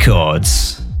Vivify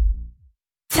Records.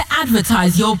 To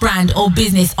advertise your brand or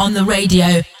business on the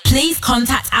radio, please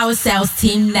contact our sales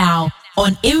team now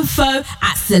on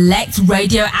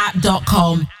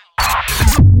info@selectradioapp.com.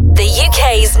 The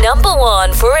UK's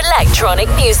 #1 for electronic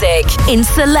music. In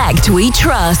Select we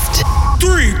trust.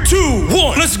 3, 2,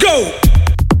 1, let's go!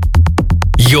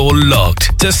 You're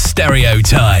locked to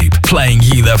Stereotype, playing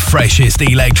you the freshest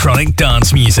electronic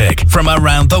dance music from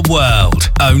around the world,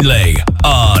 only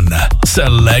on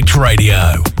Select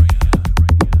Radio.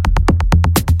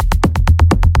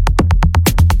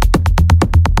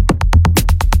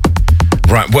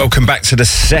 Right, welcome back to the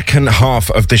second half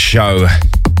of the show,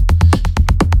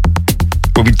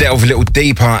 where we delve a little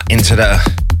deeper into the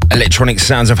electronic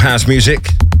sounds of house music.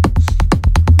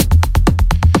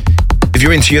 If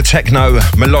you're into your techno,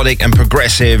 melodic and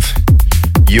progressive,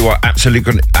 you are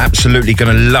absolutely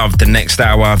going to love the next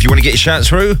hour. If you want to get your shouts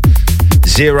through,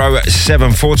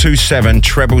 07427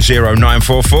 000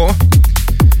 944.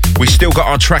 We still got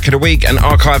our track of the week and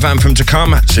archive anthem to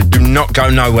come, so do not go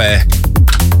nowhere.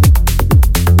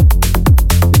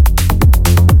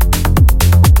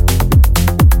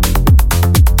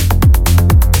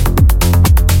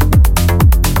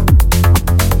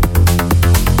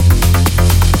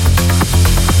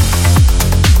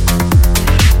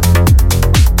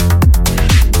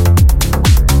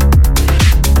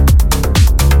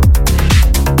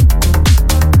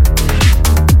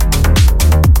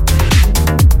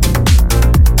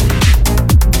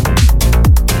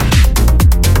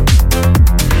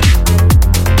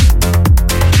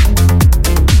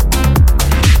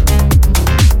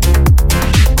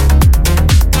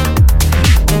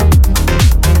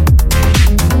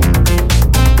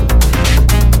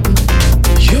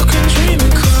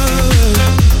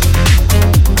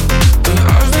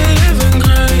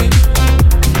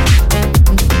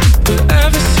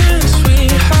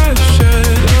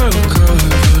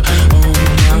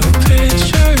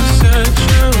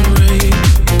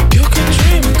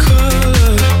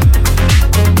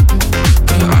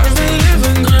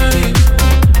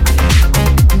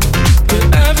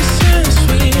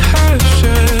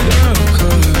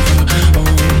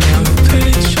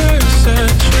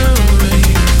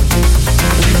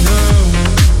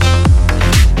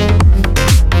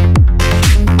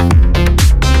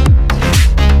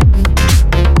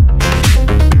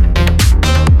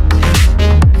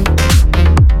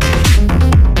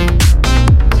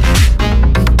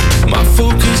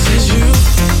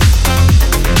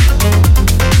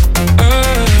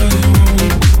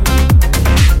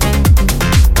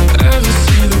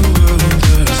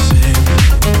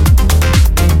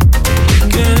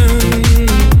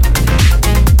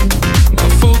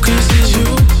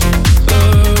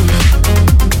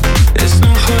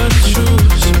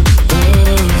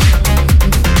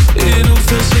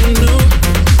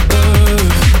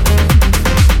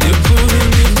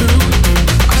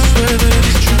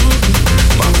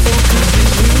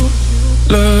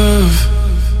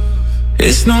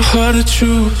 It's not hard to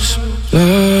choose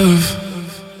love.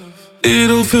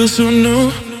 It'll feel so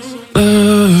new,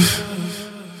 love.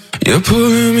 You're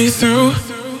pulling me through.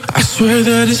 I swear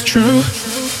that it's true.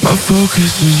 My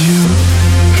focus is you.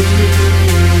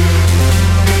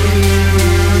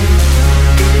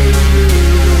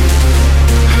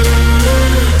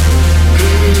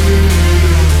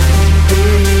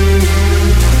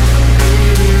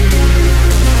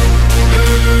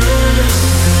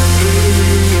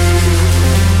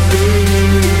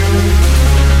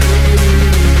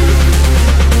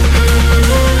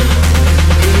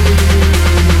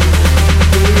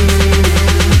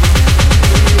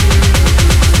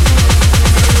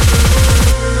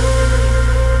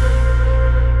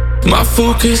 My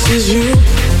focus is you.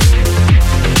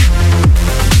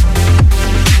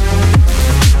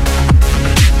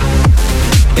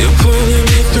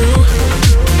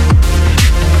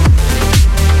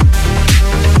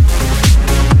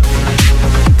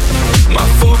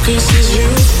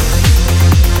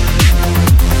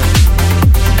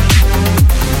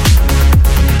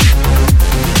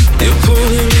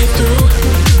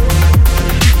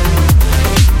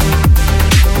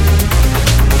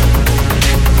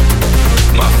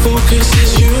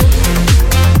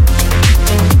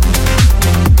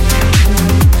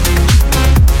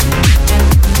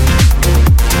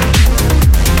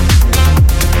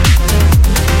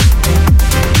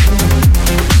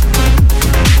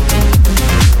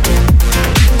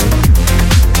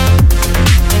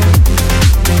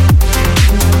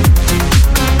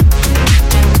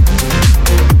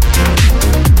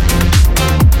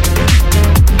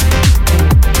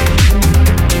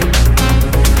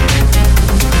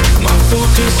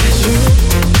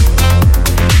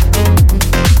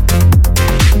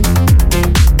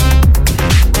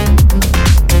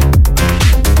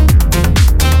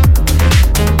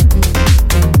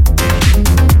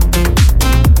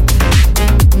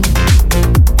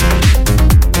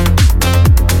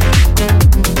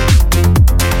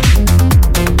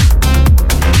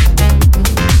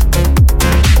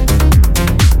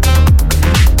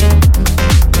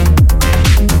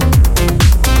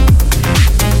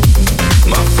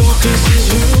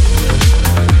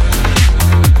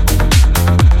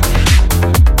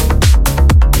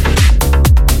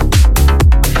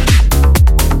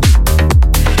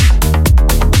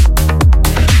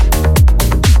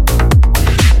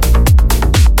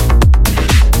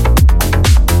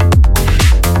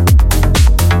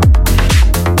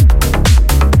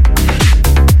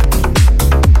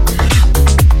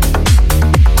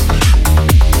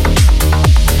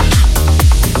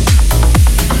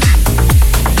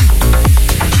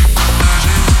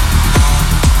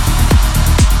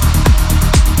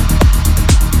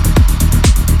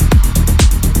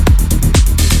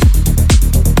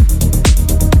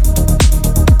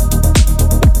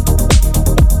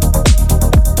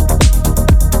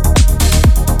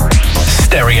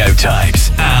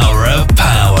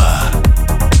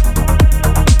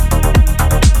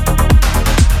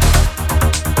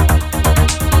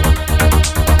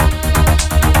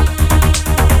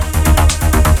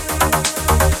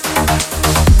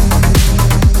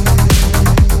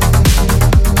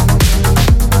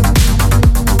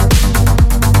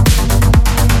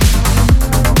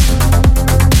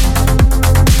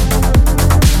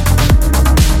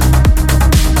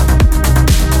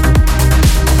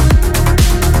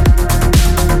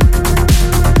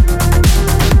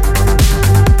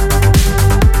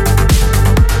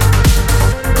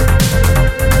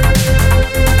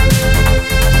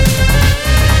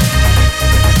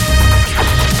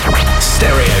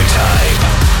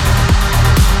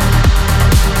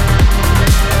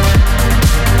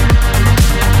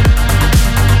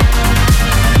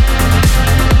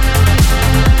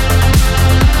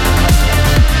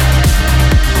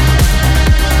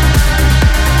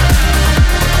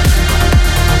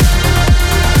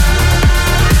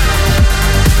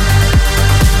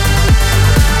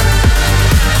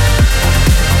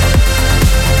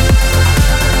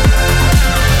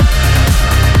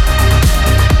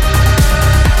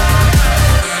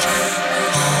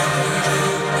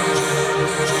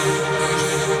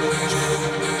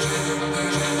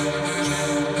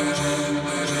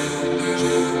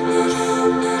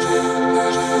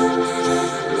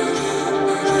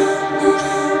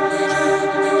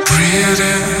 Breathe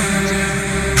in,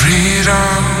 breathe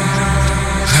out,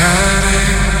 let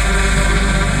it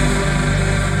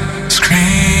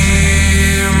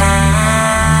scream out.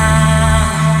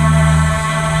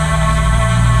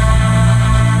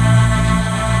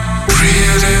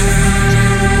 Breathe in,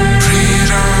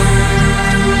 breathe out,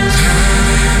 let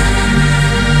it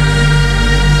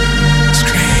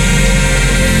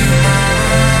scream out.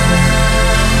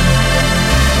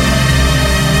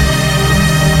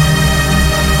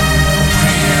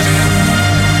 Breathe in, breathe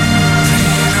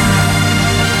out,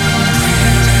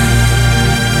 breathe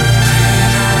in, breathe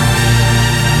out,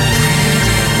 breathe in,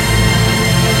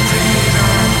 breathe out,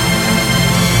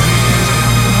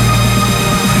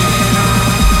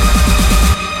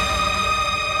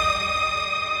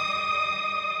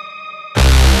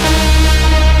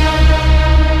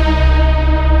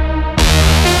 breathe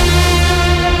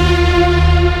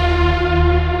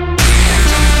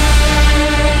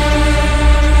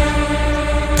in,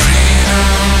 breathe out.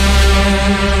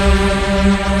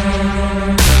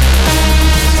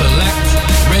 Select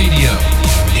Radio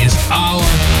is our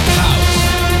house.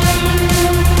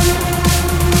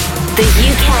 The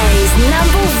UK's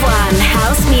 #1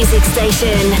 house music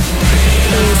station.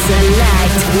 In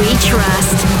Select, we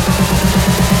trust.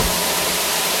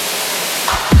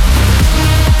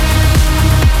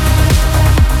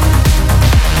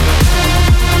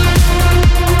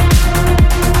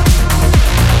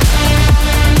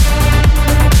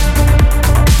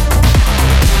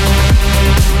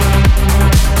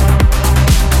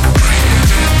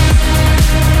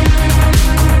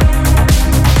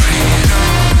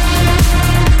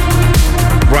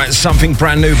 Right, something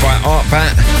brand new by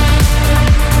Artbat.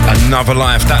 Another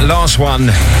Life. That last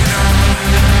one,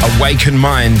 Awaken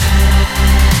Mind.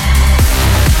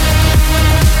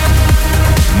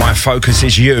 My Focus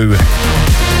Is You.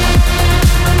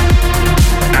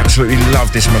 Absolutely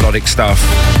love this melodic stuff.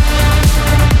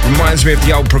 Reminds me of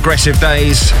the old progressive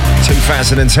days,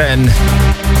 2010.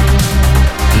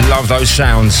 Love those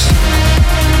sounds.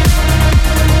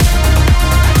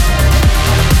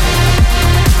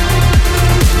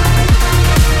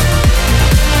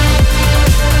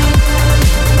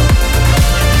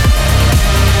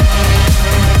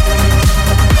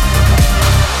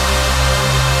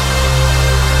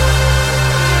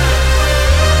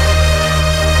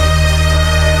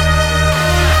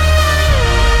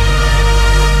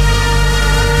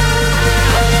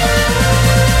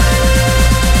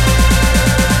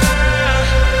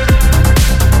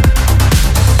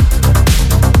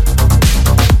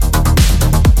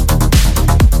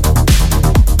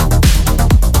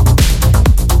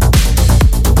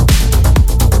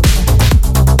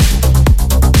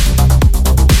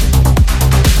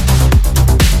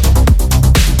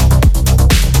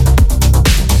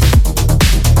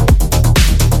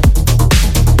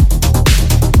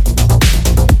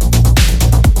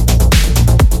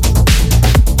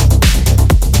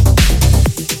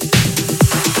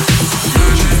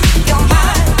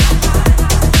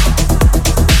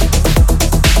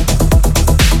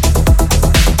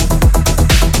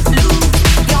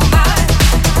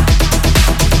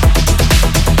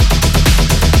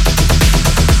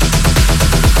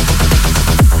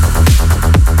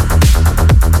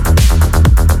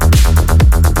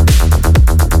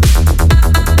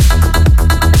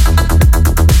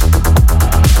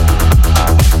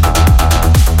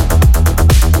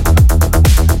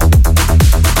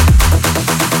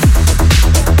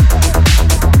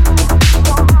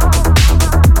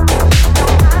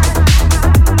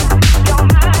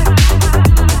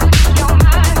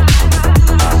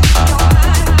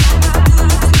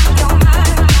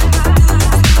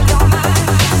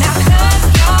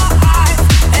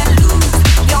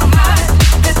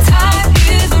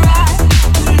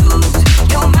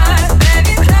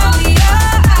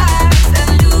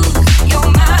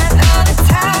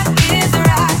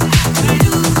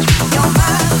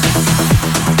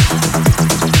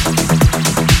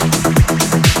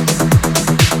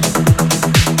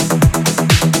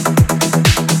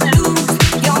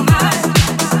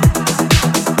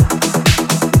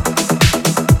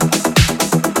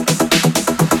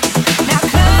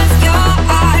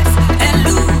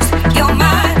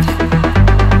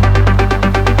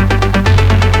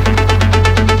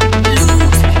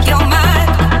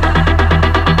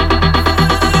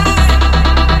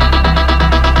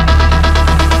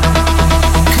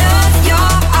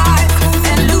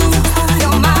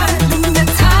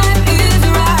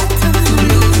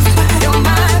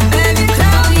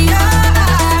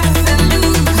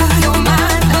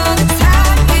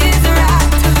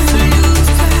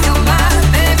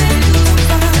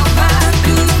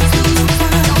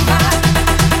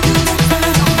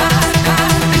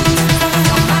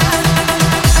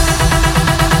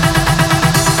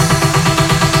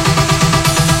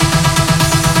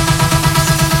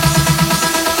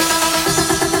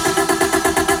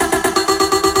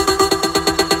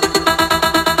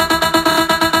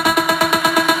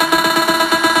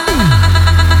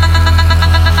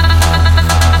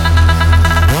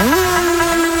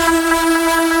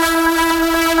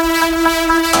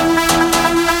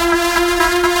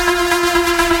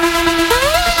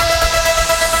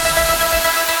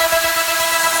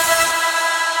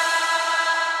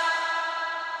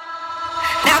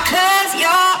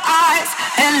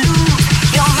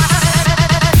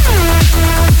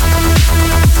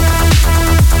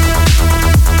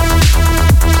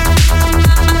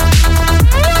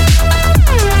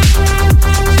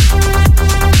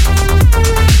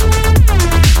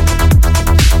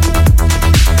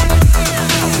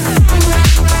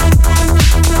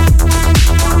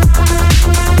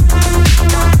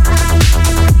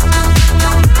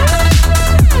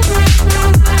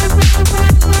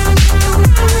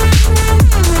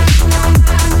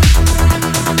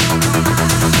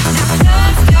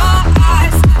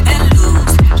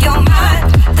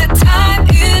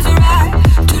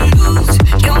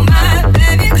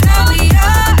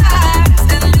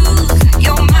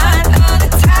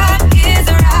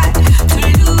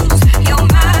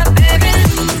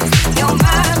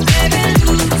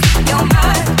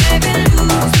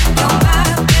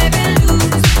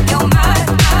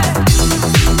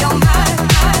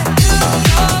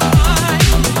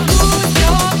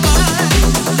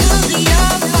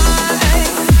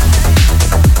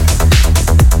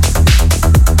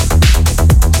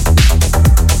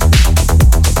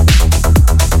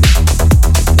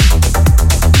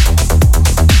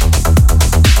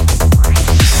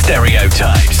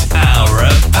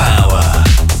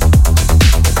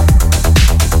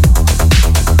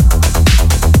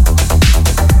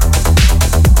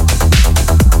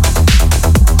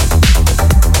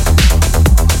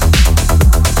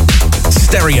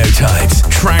 Stereotypes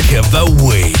Track of the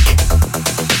Week.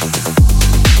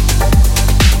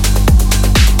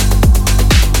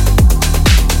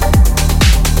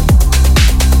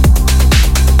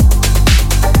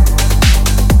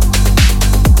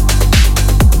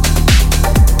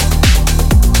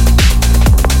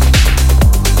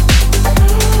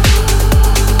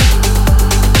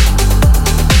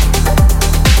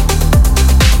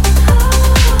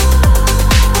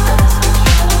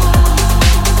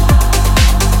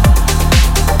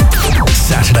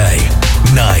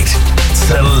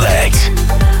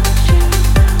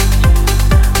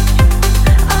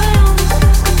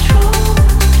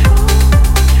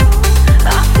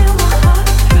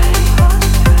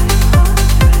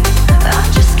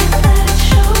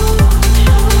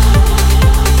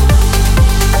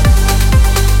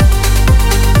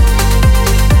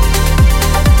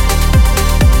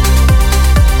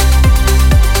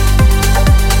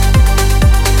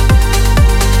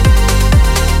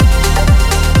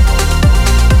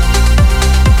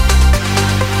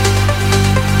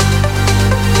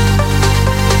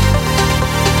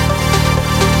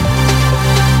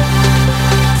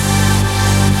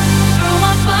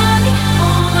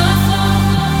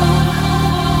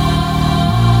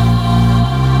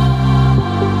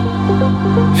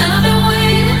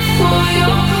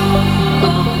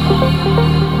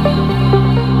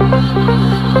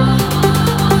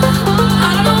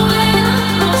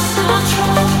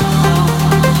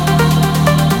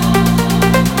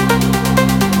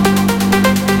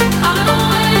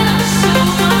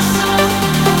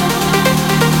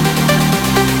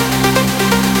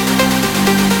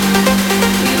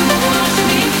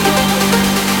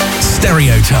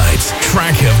 Stereotypes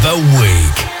Track of the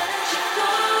Week.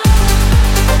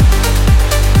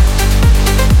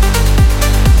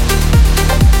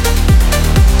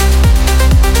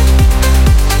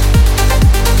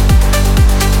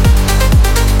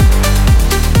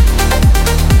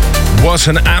 What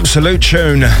an absolute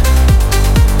tune.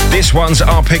 This one's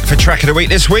our pick for Track of the Week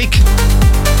this week.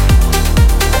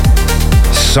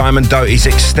 Simon Doty's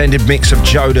extended mix of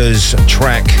Joda's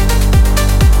track.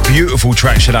 Beautiful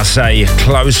track, should I say.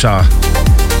 Closer.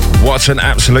 What an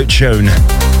absolute tune.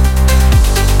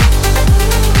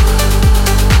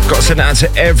 Got to send it out to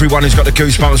everyone who's got the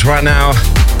goosebumps right now.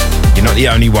 You're not the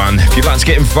only one. If you'd like to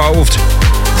get involved,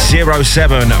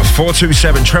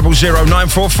 07427 000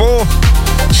 944.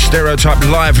 Stereotype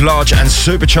live, large and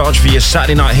supercharged for your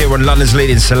Saturday night here on London's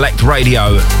leading Select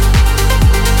Radio.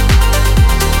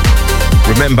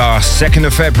 Remember, 2nd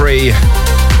of February,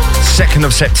 2nd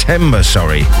of September,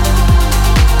 sorry.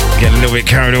 Getting a little bit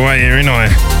carried away here, ain't I?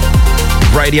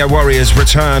 Radio Warriors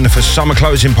return for summer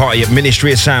closing party at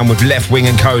Ministry of Sound with Left Wing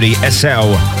and Cody,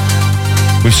 SL.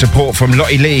 With support from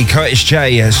Lottie Lee, Curtis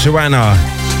J, Suanna,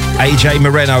 AJ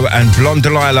Moreno and Blonde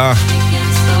Delilah.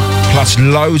 Plus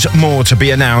loads more to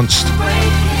be announced.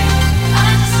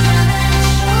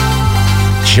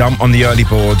 Jump on the early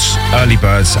birds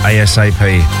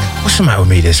ASAP. What's the matter with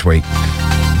me this week?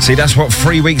 See, that's what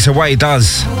 3 weeks away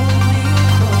does.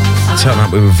 I turned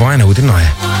up with vinyl, didn't I?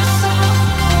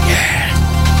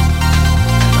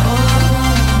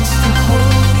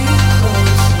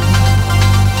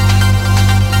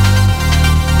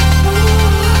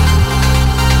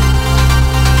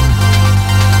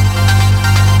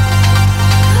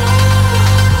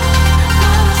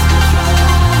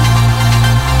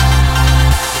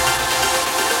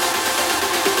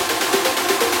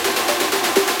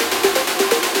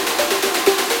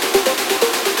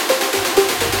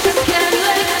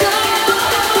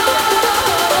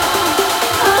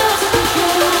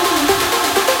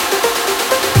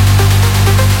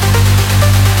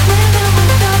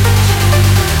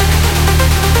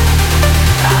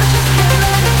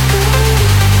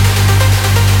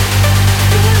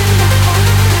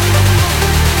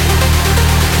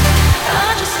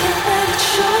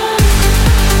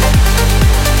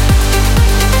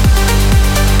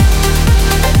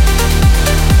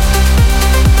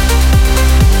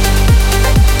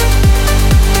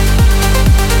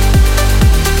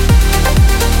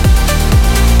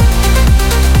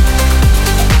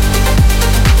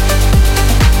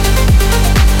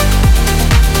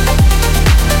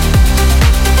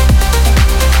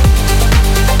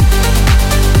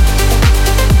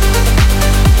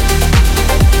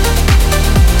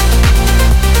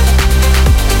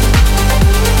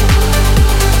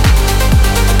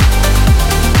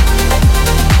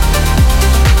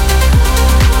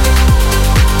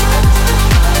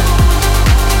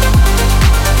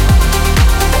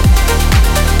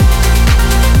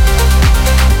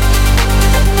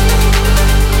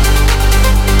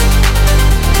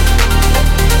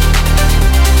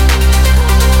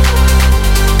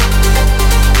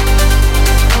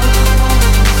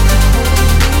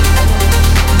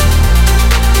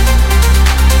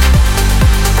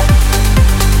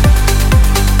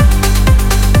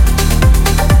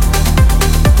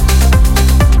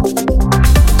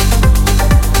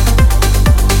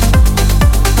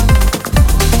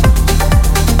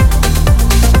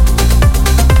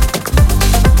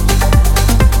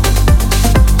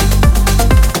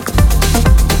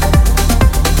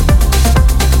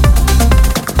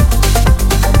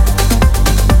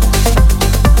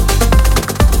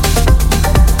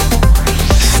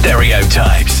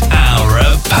 Stereotypes, Hour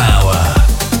of Power.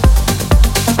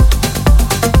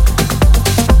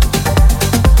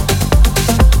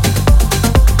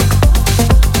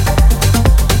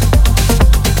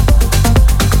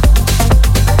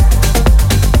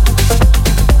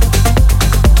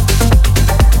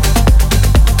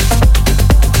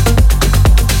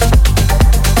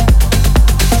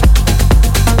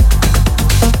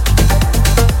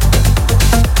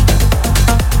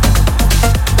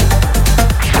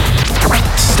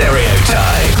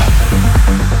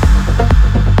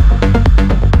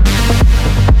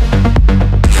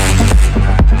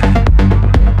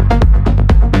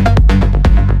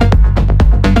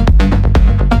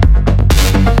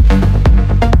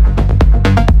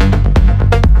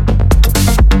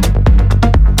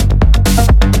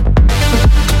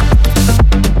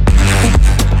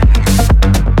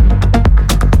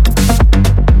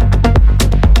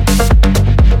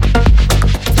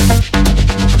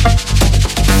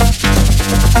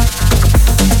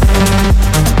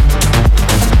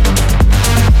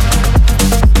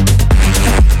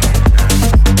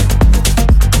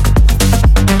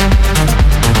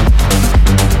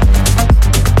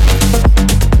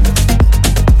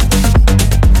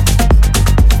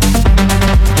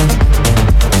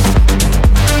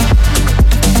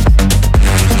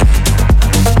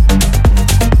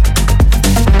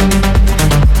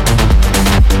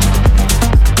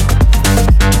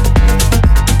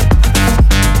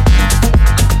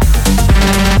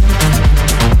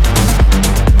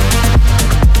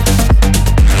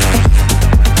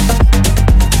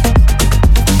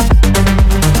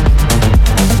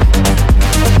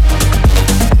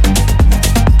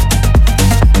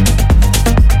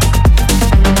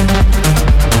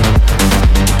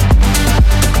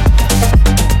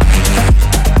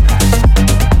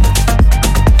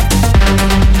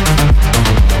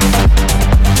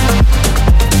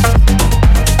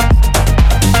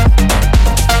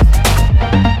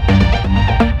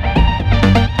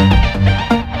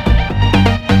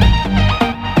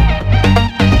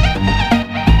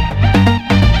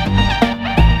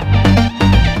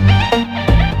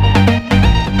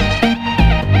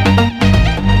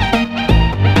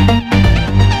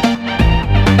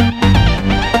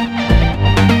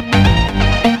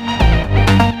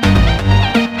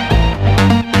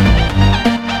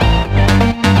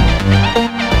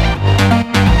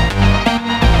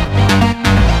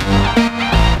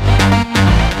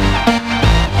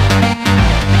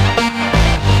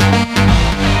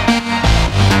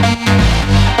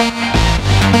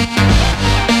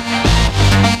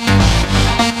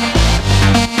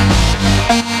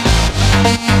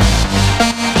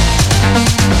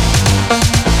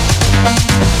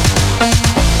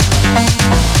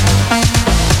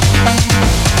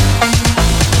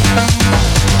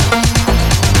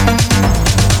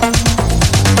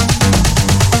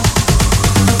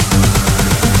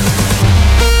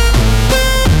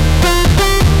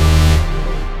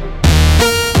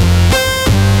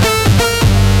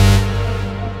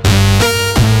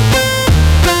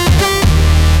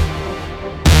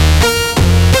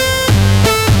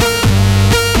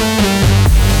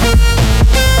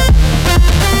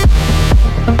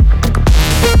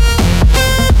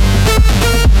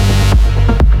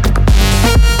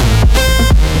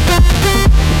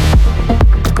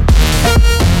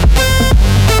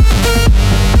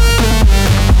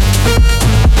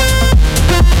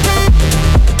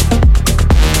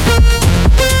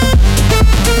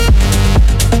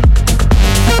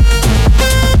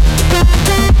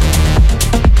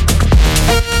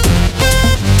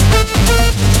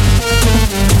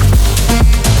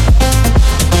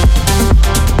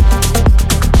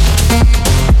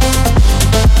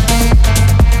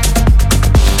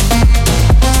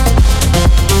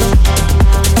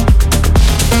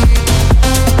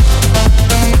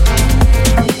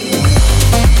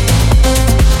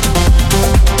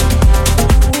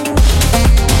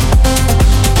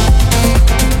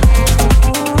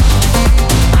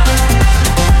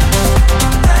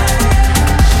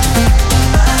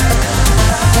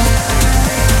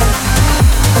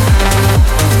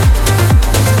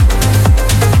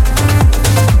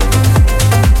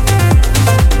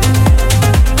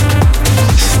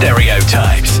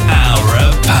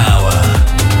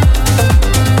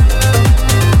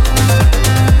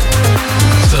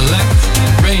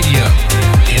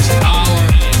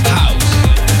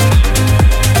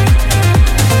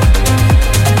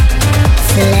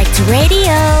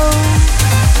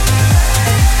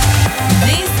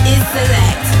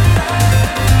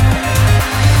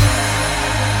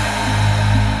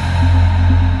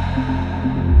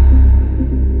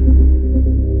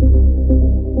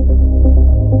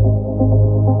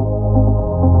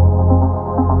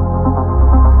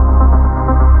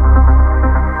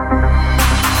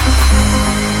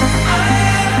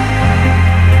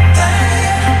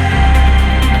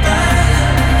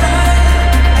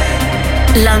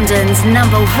 London's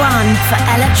 #1 for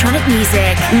electronic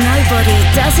music. Nobody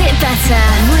does it better.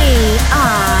 We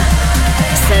are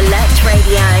Select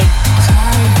Radio.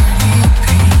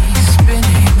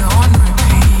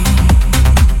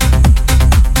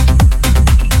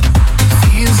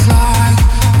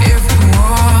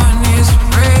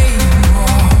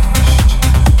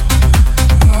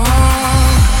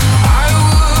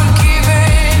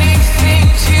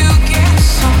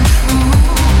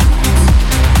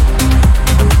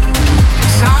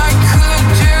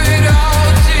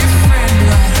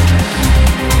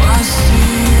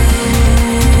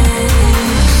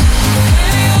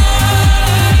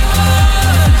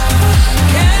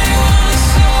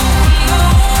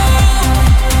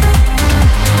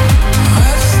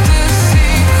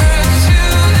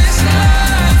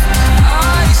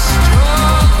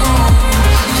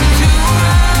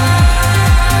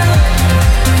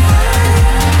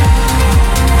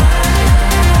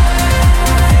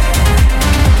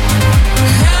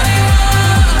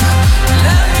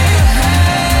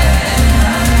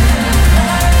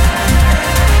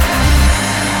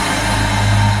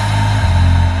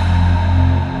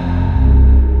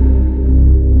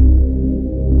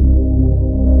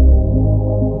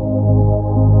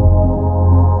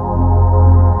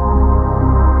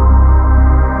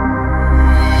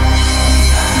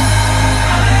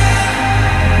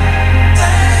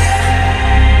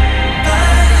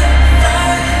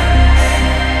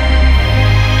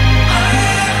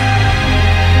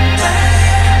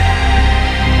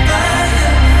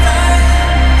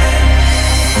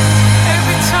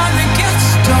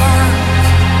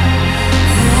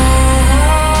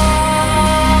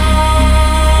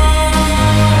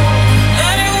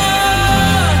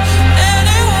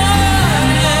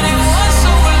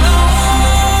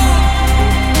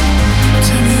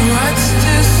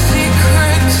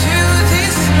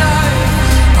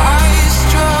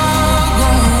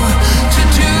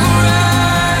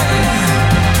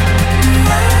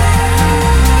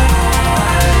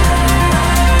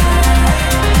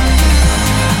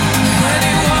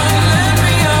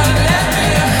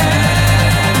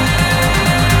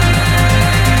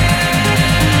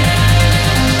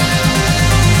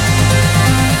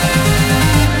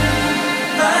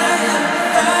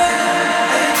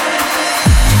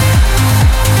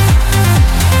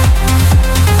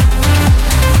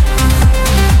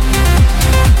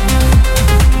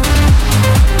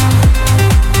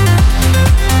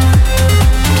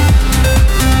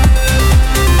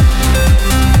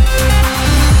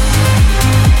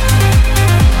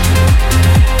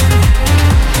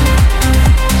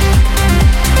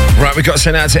 We've got to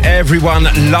send out to everyone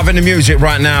loving the music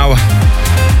right now.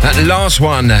 That last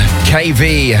one,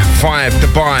 KV5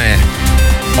 Dubai,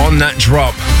 on that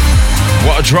drop.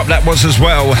 What a drop that was as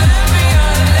well.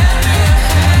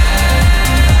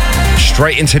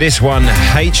 Straight into this one,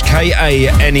 HKA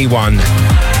Anyone.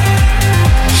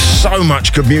 So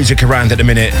much good music around at the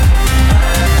minute.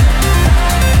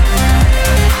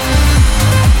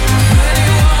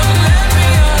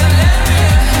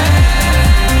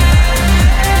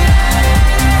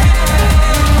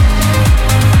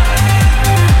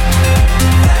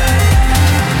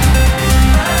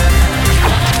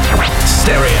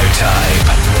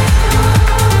 Stereotype.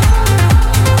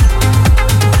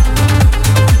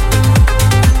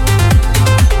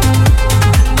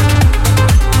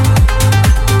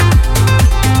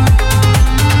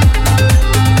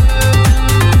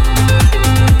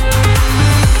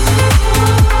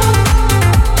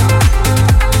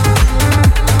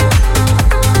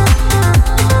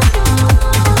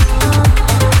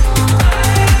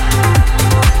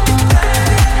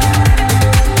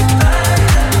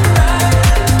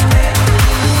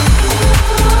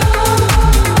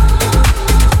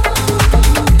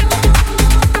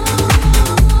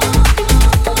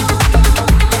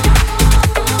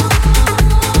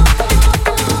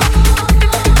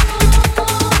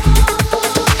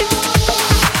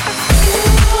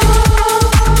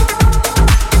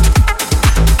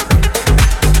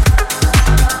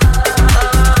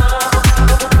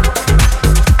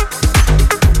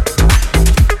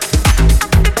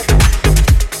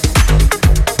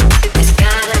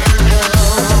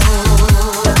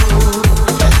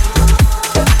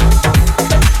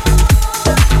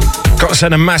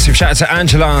 Send a massive shout out to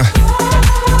Angela,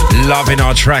 loving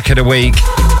our track of the week.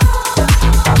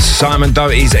 Simon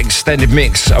Doty's extended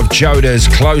mix of Joda's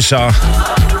Closer.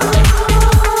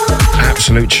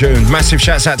 Absolute tune. Massive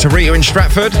shouts out to Rita in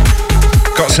Stratford.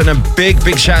 Got to send a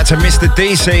big shout out to Mr.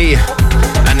 DC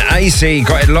and AC.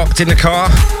 Got it locked in the car.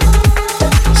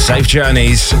 Safe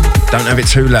journeys. Don't have it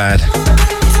too loud.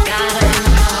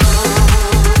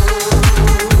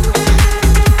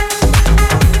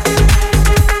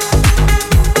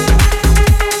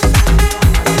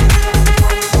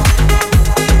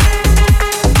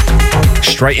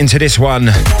 Straight into this one.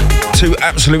 Two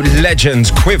absolute legends,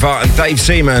 Quiver and Dave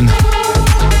Seaman.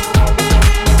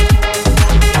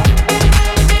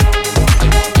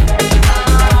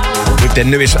 With their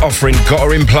newest offering,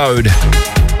 Gotta Implode.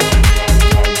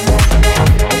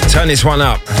 Turn this one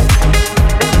up.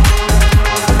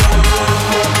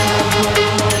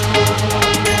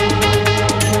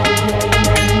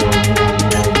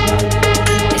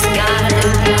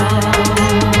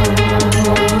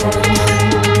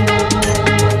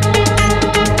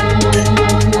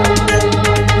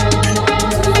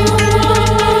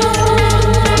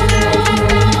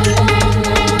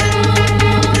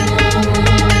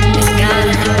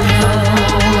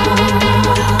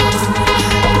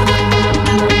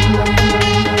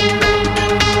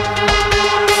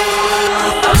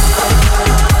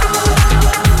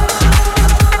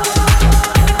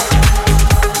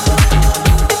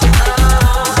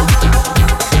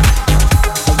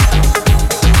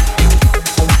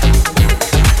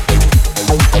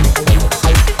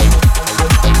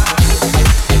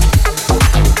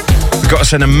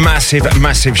 And a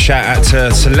massive shout out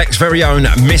to Select's very own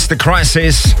Mr.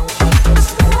 Crisis,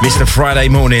 Mr. Friday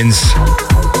Mornings.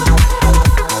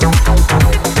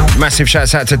 Massive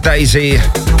shouts out to Daisy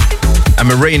and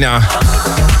Marina.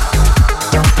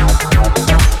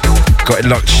 Got it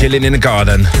locked, chilling in the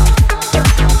garden.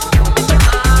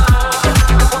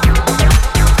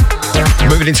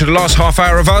 Moving into the last half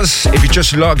hour of us. If you're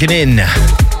just logging in,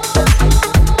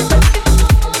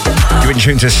 you're in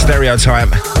tune to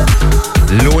Stereotype.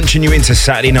 Launching you into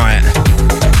Saturday night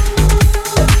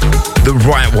the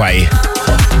right way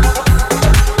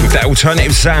with that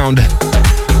alternative sound.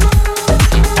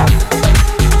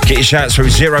 Get your shouts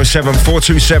through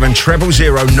 07427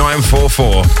 000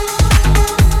 944.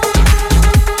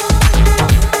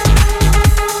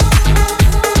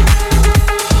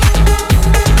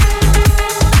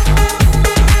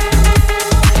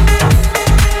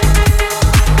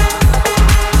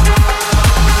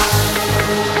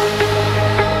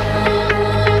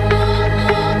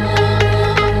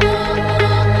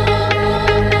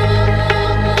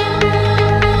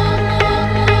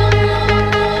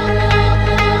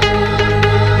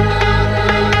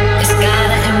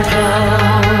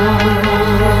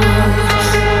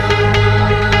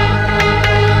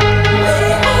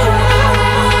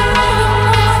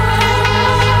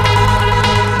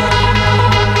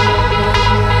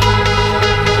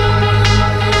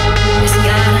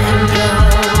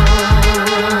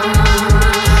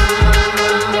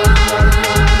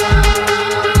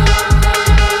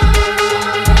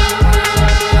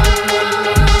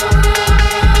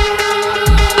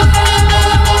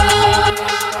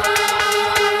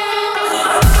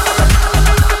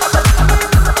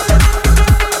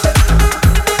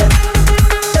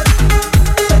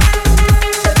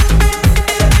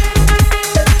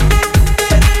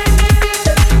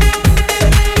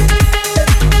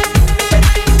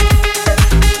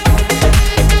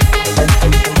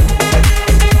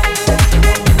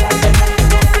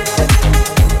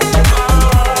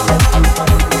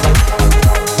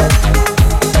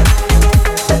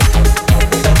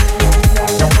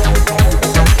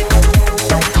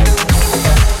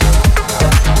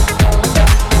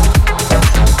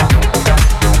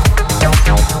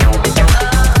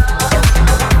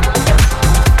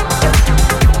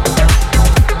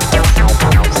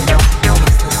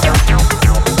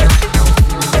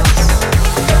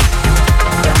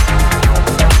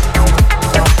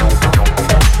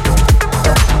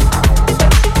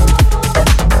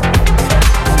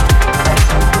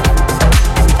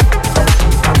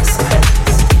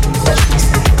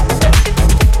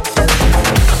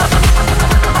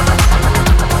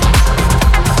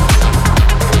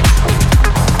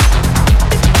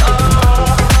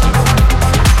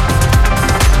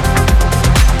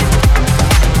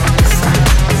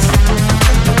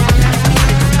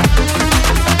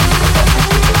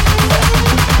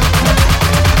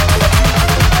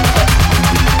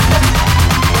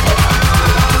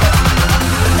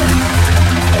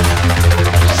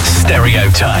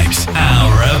 Stereotypes,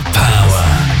 Hour of Power.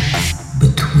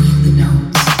 Between the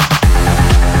notes.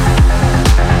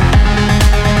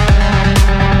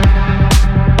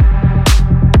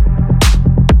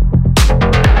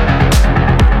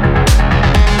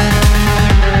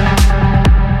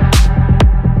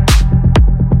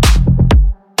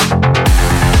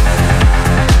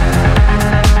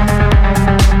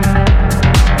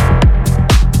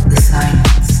 The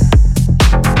silence.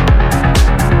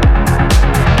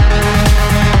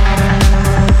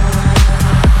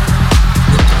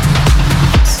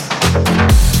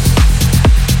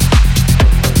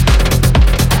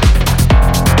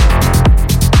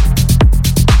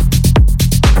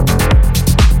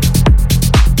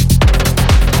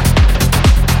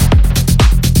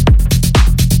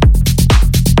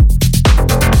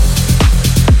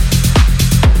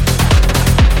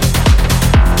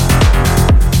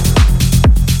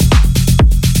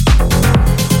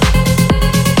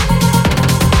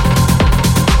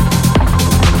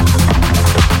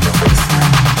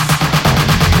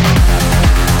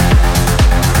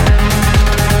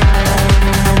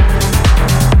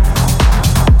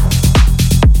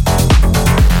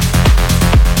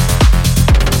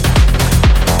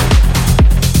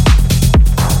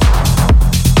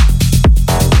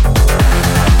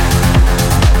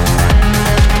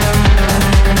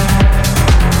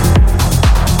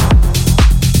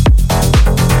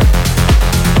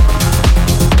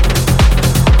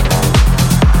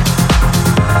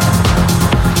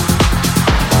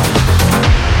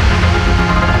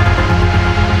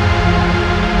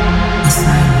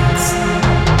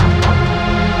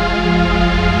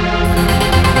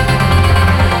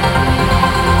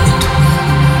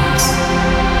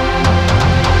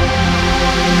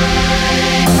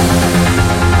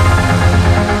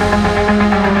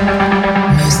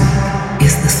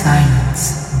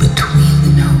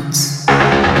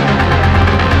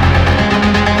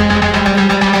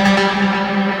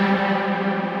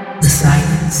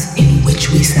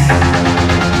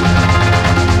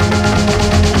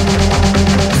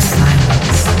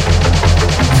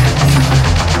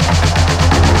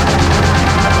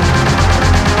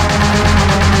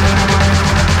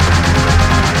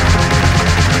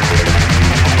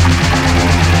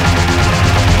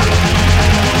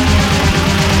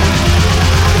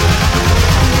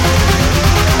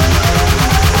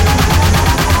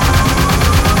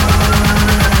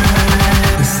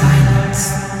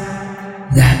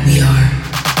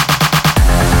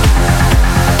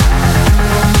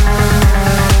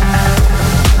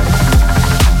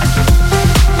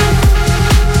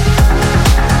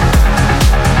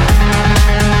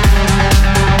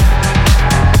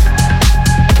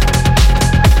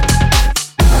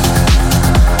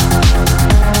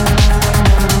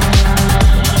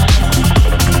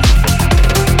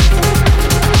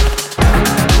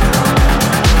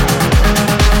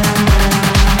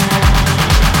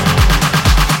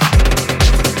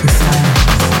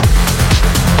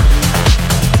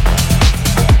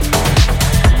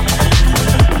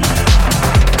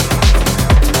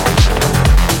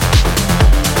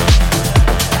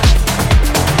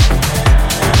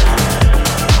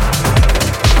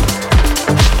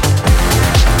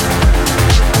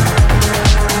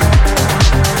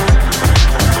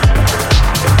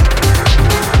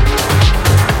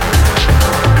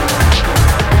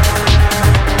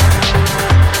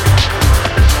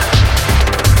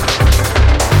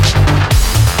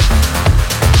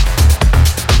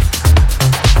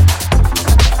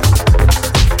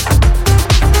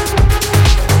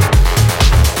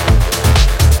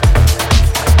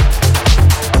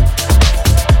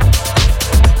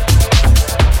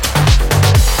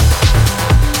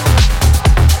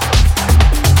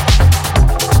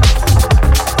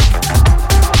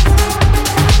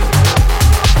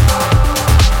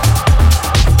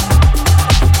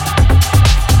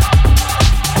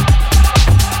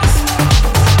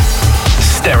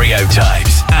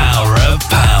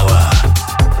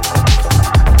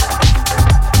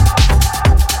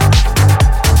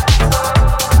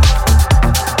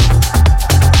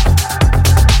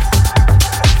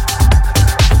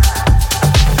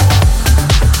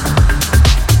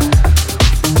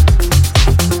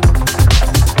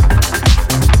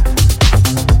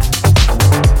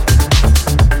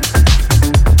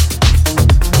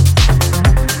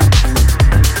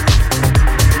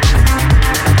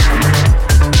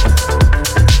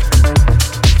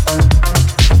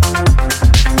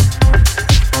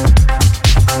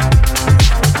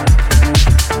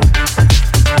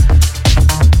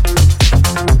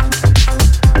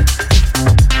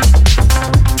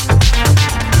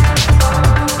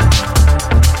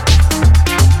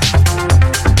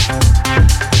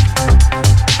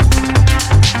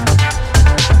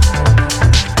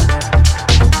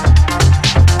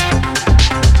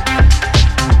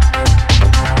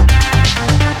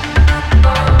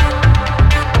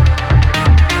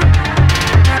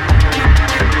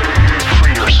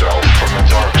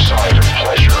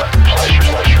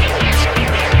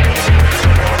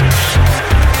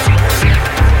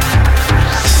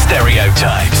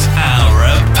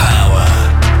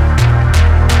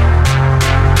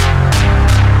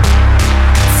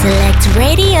 Select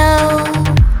Radio.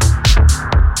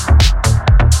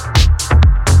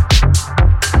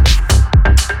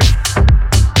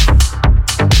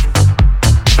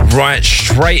 Right,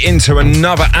 straight into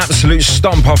another absolute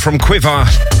stomper from Quiver.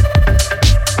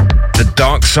 The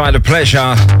Dark Side of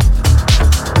Pleasure.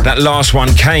 That last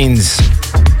one, Kane's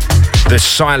The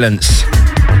Silence.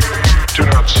 Do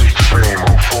not seek fame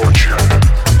or fortune.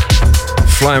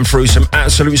 Flying through some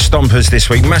absolute stompers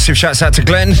this week. Massive shouts out to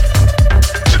Glenn.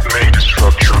 It may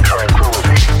disrupt your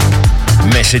tranquility.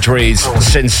 Message reads,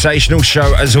 sensational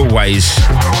show as always.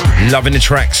 Loving the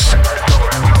tracks.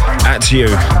 Out to you.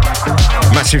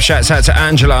 Massive shouts out to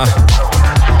Angela.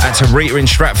 Out to Rita in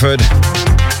Stratford.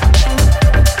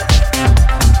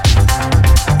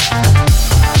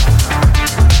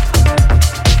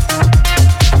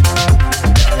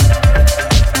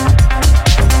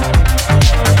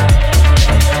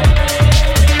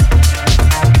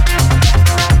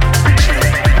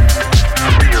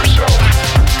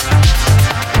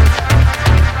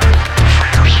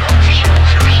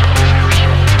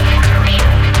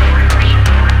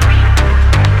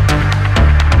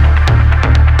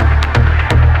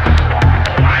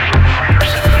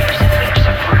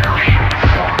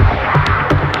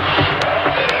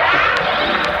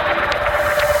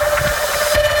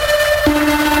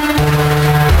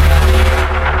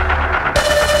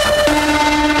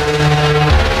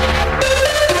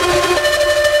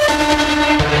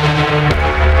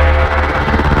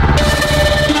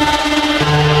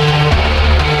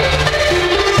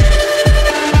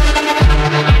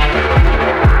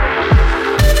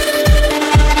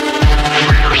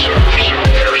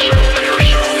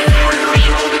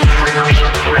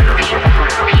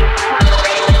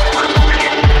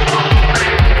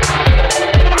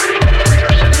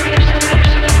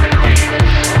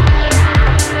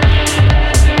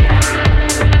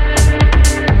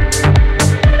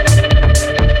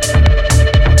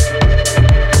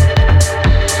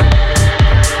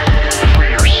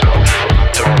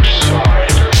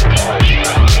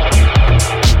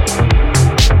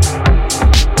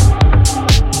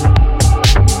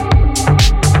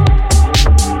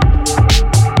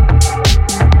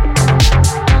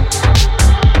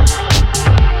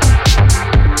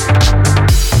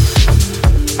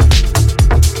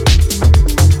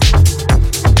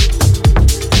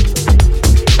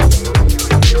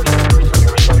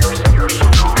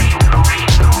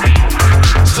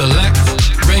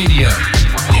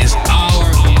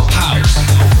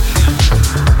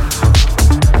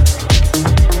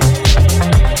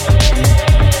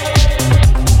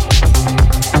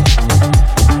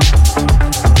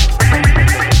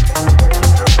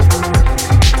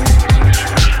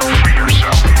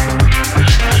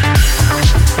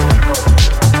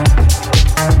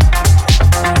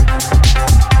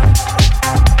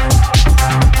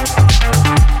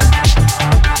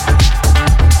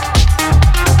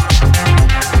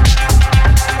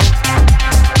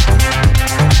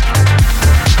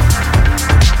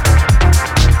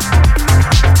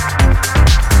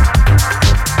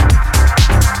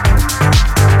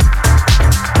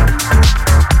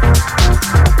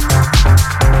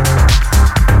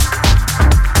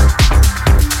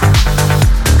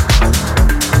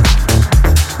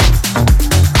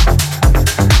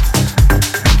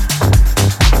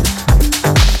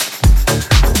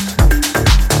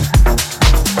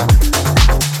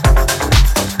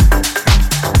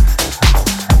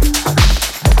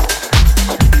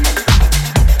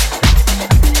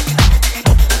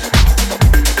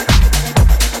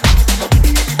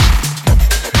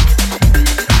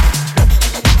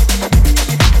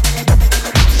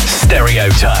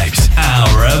 Stereotypes,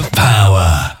 Hour of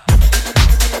Power.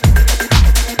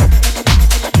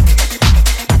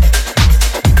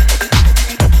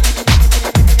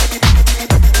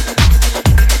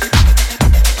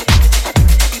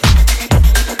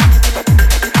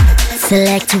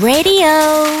 Select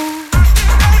Radio.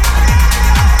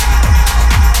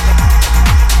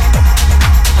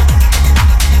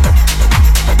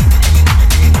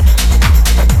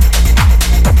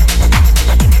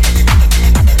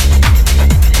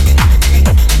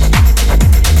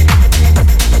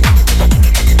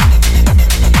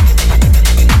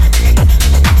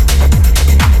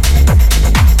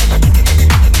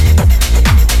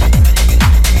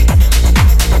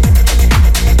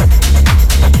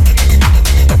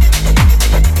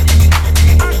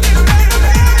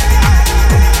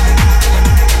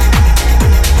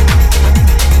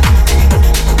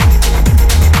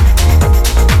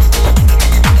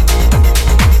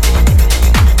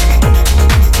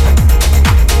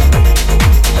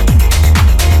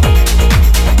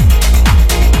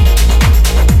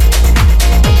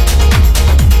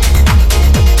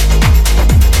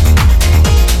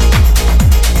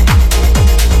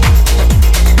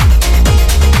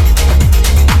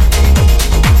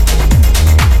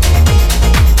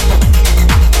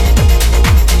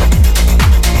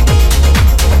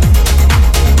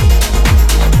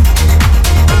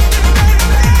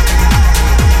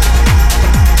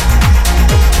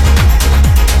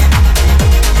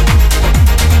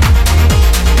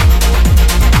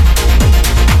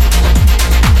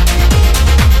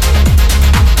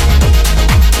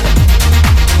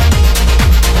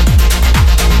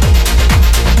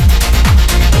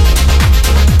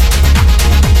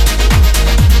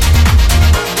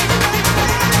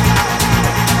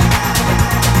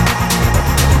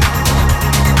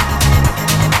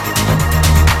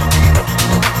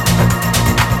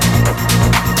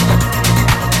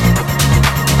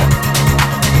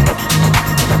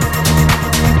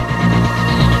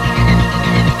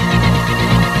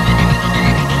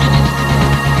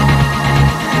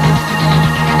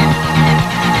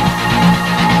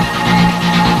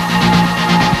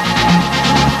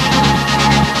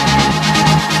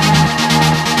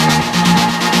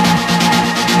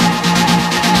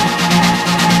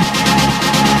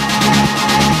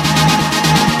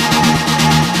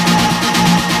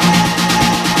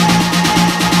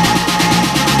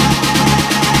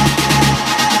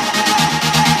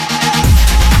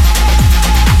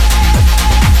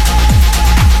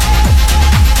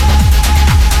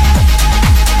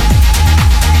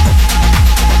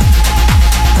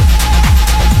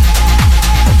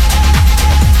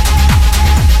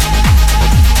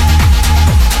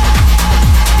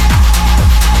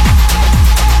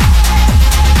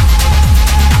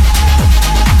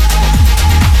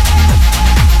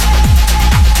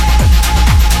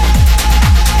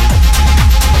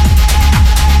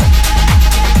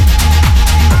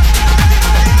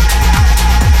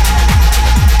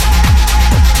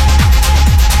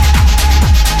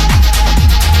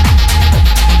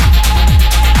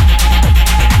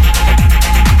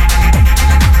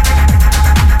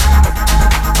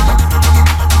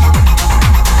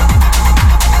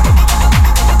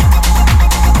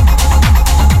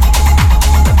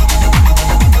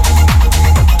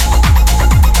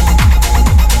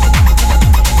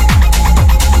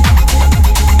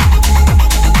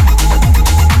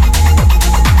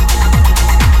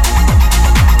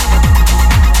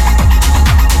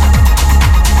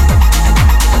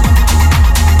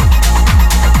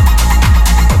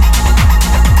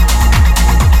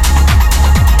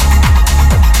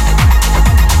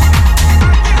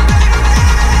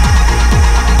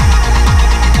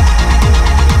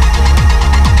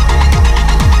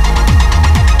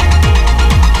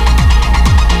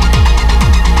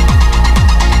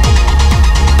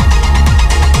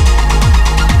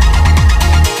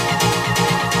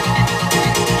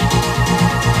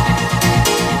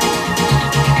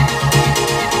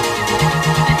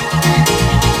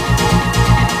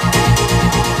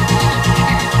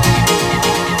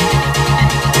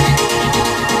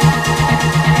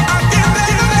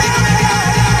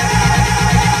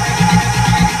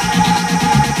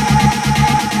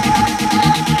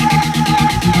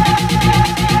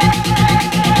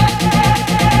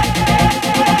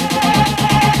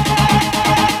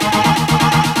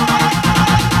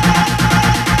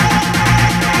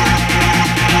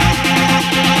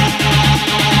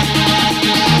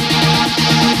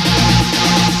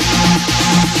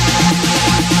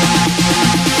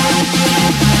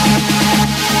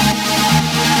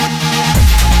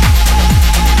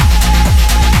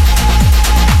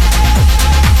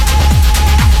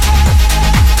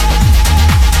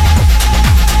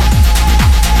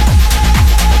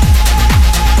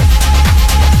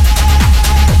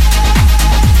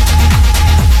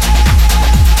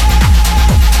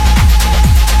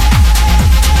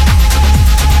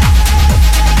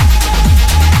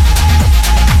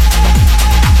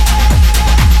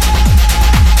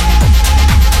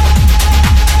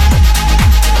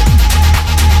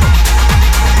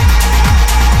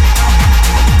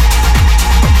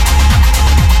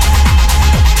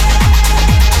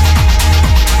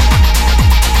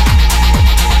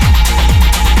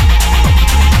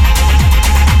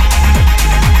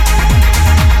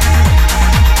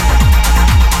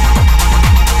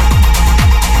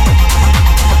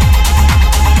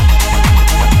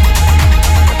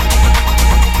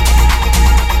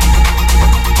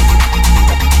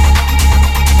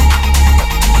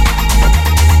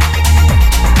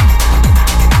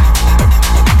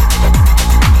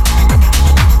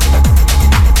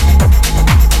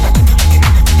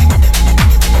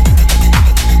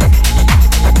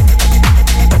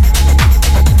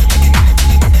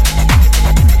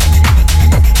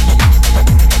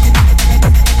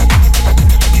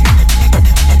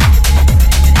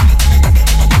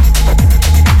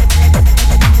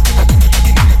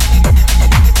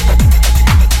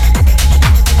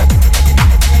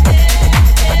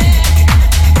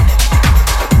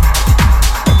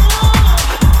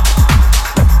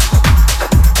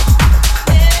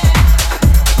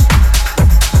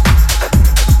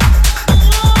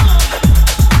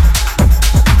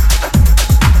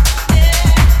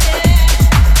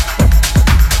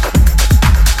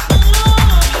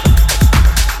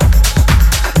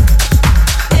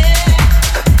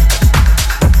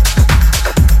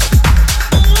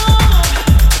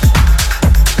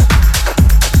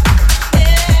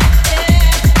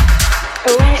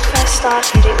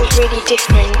 started, it was really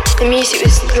different. The music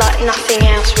was like nothing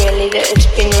else really that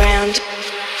had been around.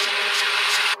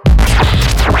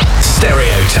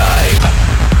 Stereotype.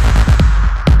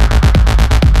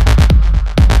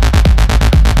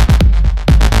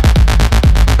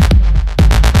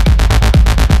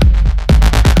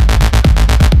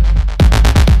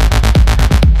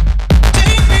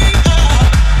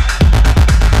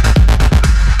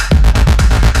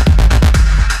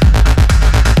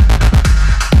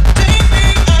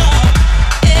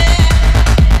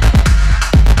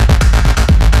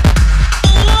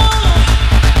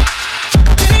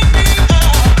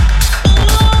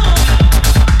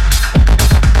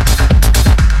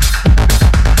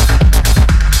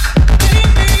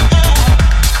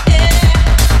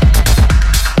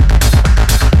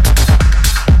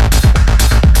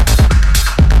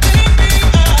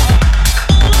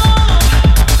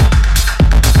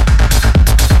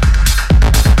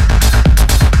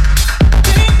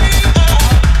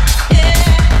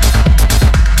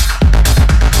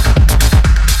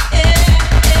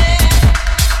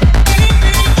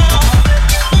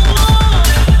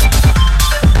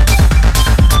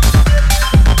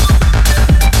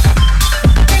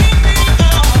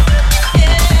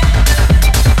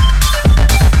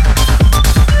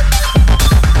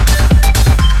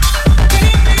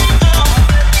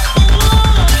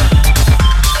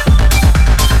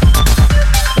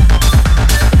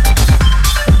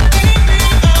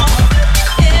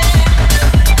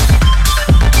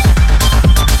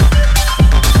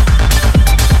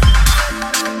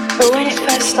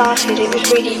 It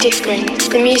was really different.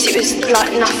 The music was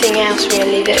like nothing else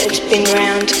really that had been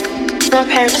around. My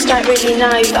parents don't really know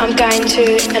that I'm going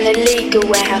to an illegal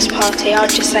warehouse party. I'd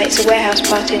just say it's a warehouse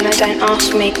party and they don't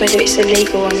ask me whether it's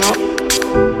illegal or not.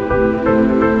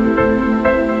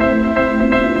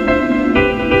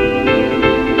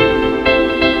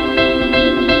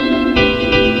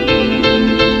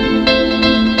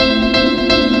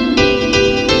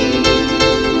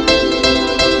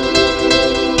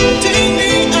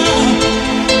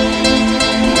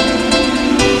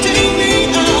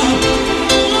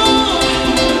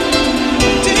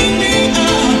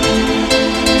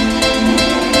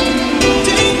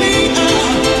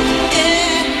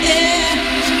 Yeah.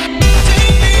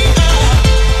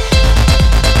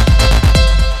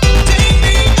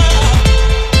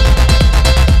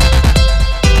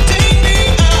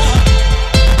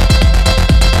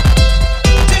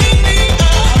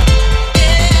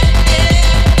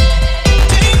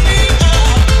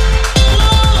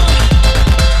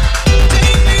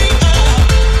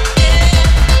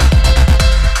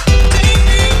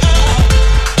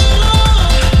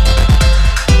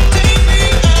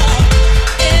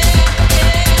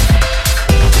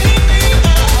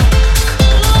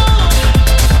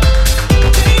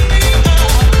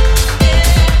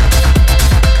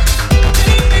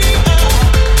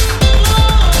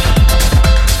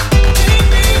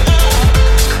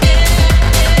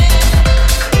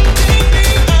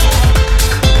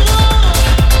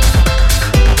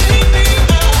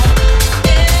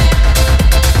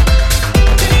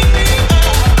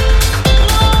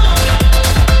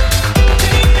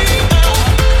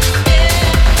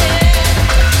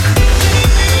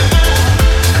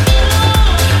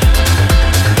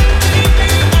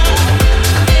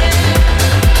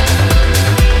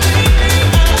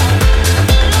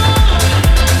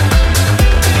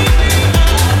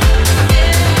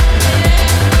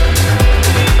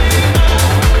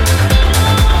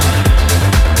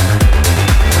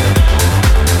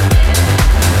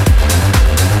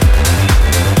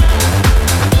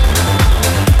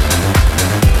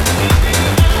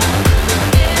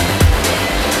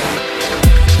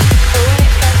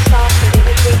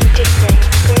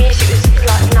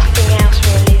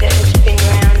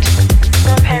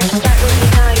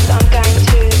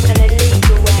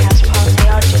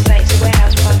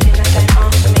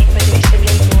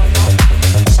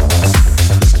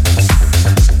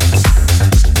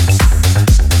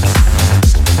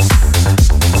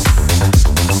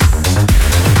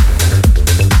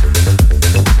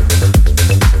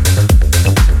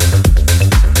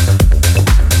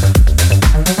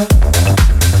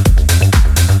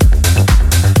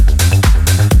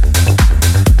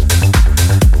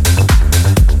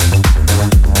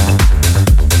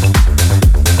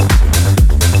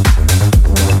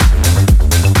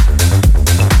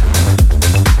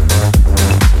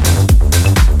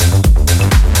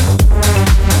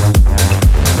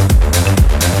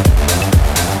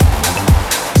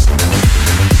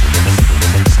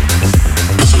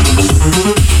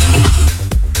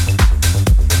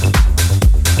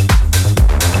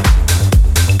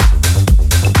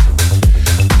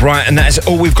 Right, and that is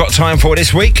all we've got time for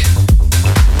this week.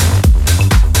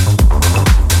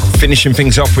 Finishing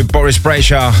things off with Boris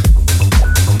Brejcha.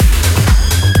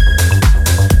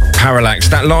 Parallax.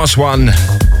 That last one,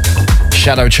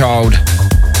 Shadow Child.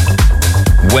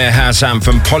 Warehouse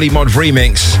Anthem, Polymod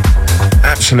remix.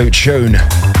 Absolute tune.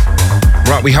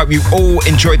 Right, we hope you all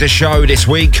enjoyed the show this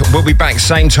week. We'll be back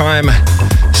same time,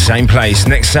 same place,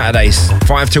 next Saturday,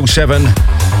 5 till 7.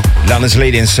 London's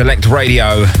leading Select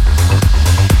Radio.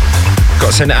 Got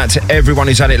to send it out to everyone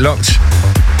who's had it locked.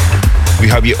 We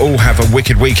hope you all have a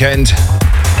wicked weekend.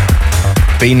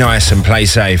 Be nice and play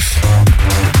safe.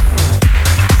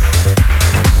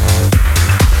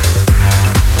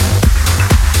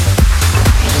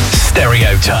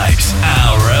 Stereotypes,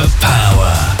 Hour of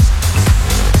Power.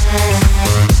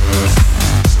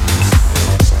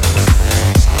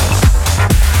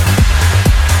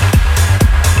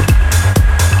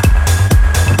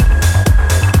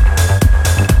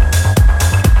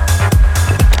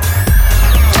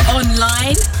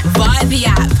 Online, via the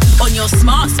app, on your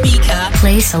smart speaker,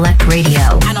 Play Select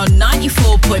Radio. and on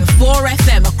 94.4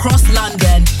 FM across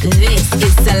London. This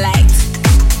is Select.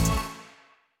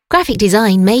 Graphic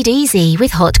design made easy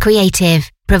with Hot Creative,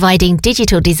 providing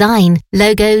digital design,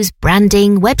 logos,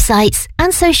 branding, websites,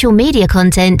 and social media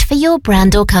content for your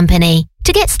brand or company.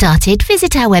 To get started,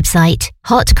 visit our website,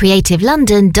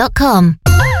 hotcreativelondon.com.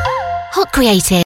 Hot Creative.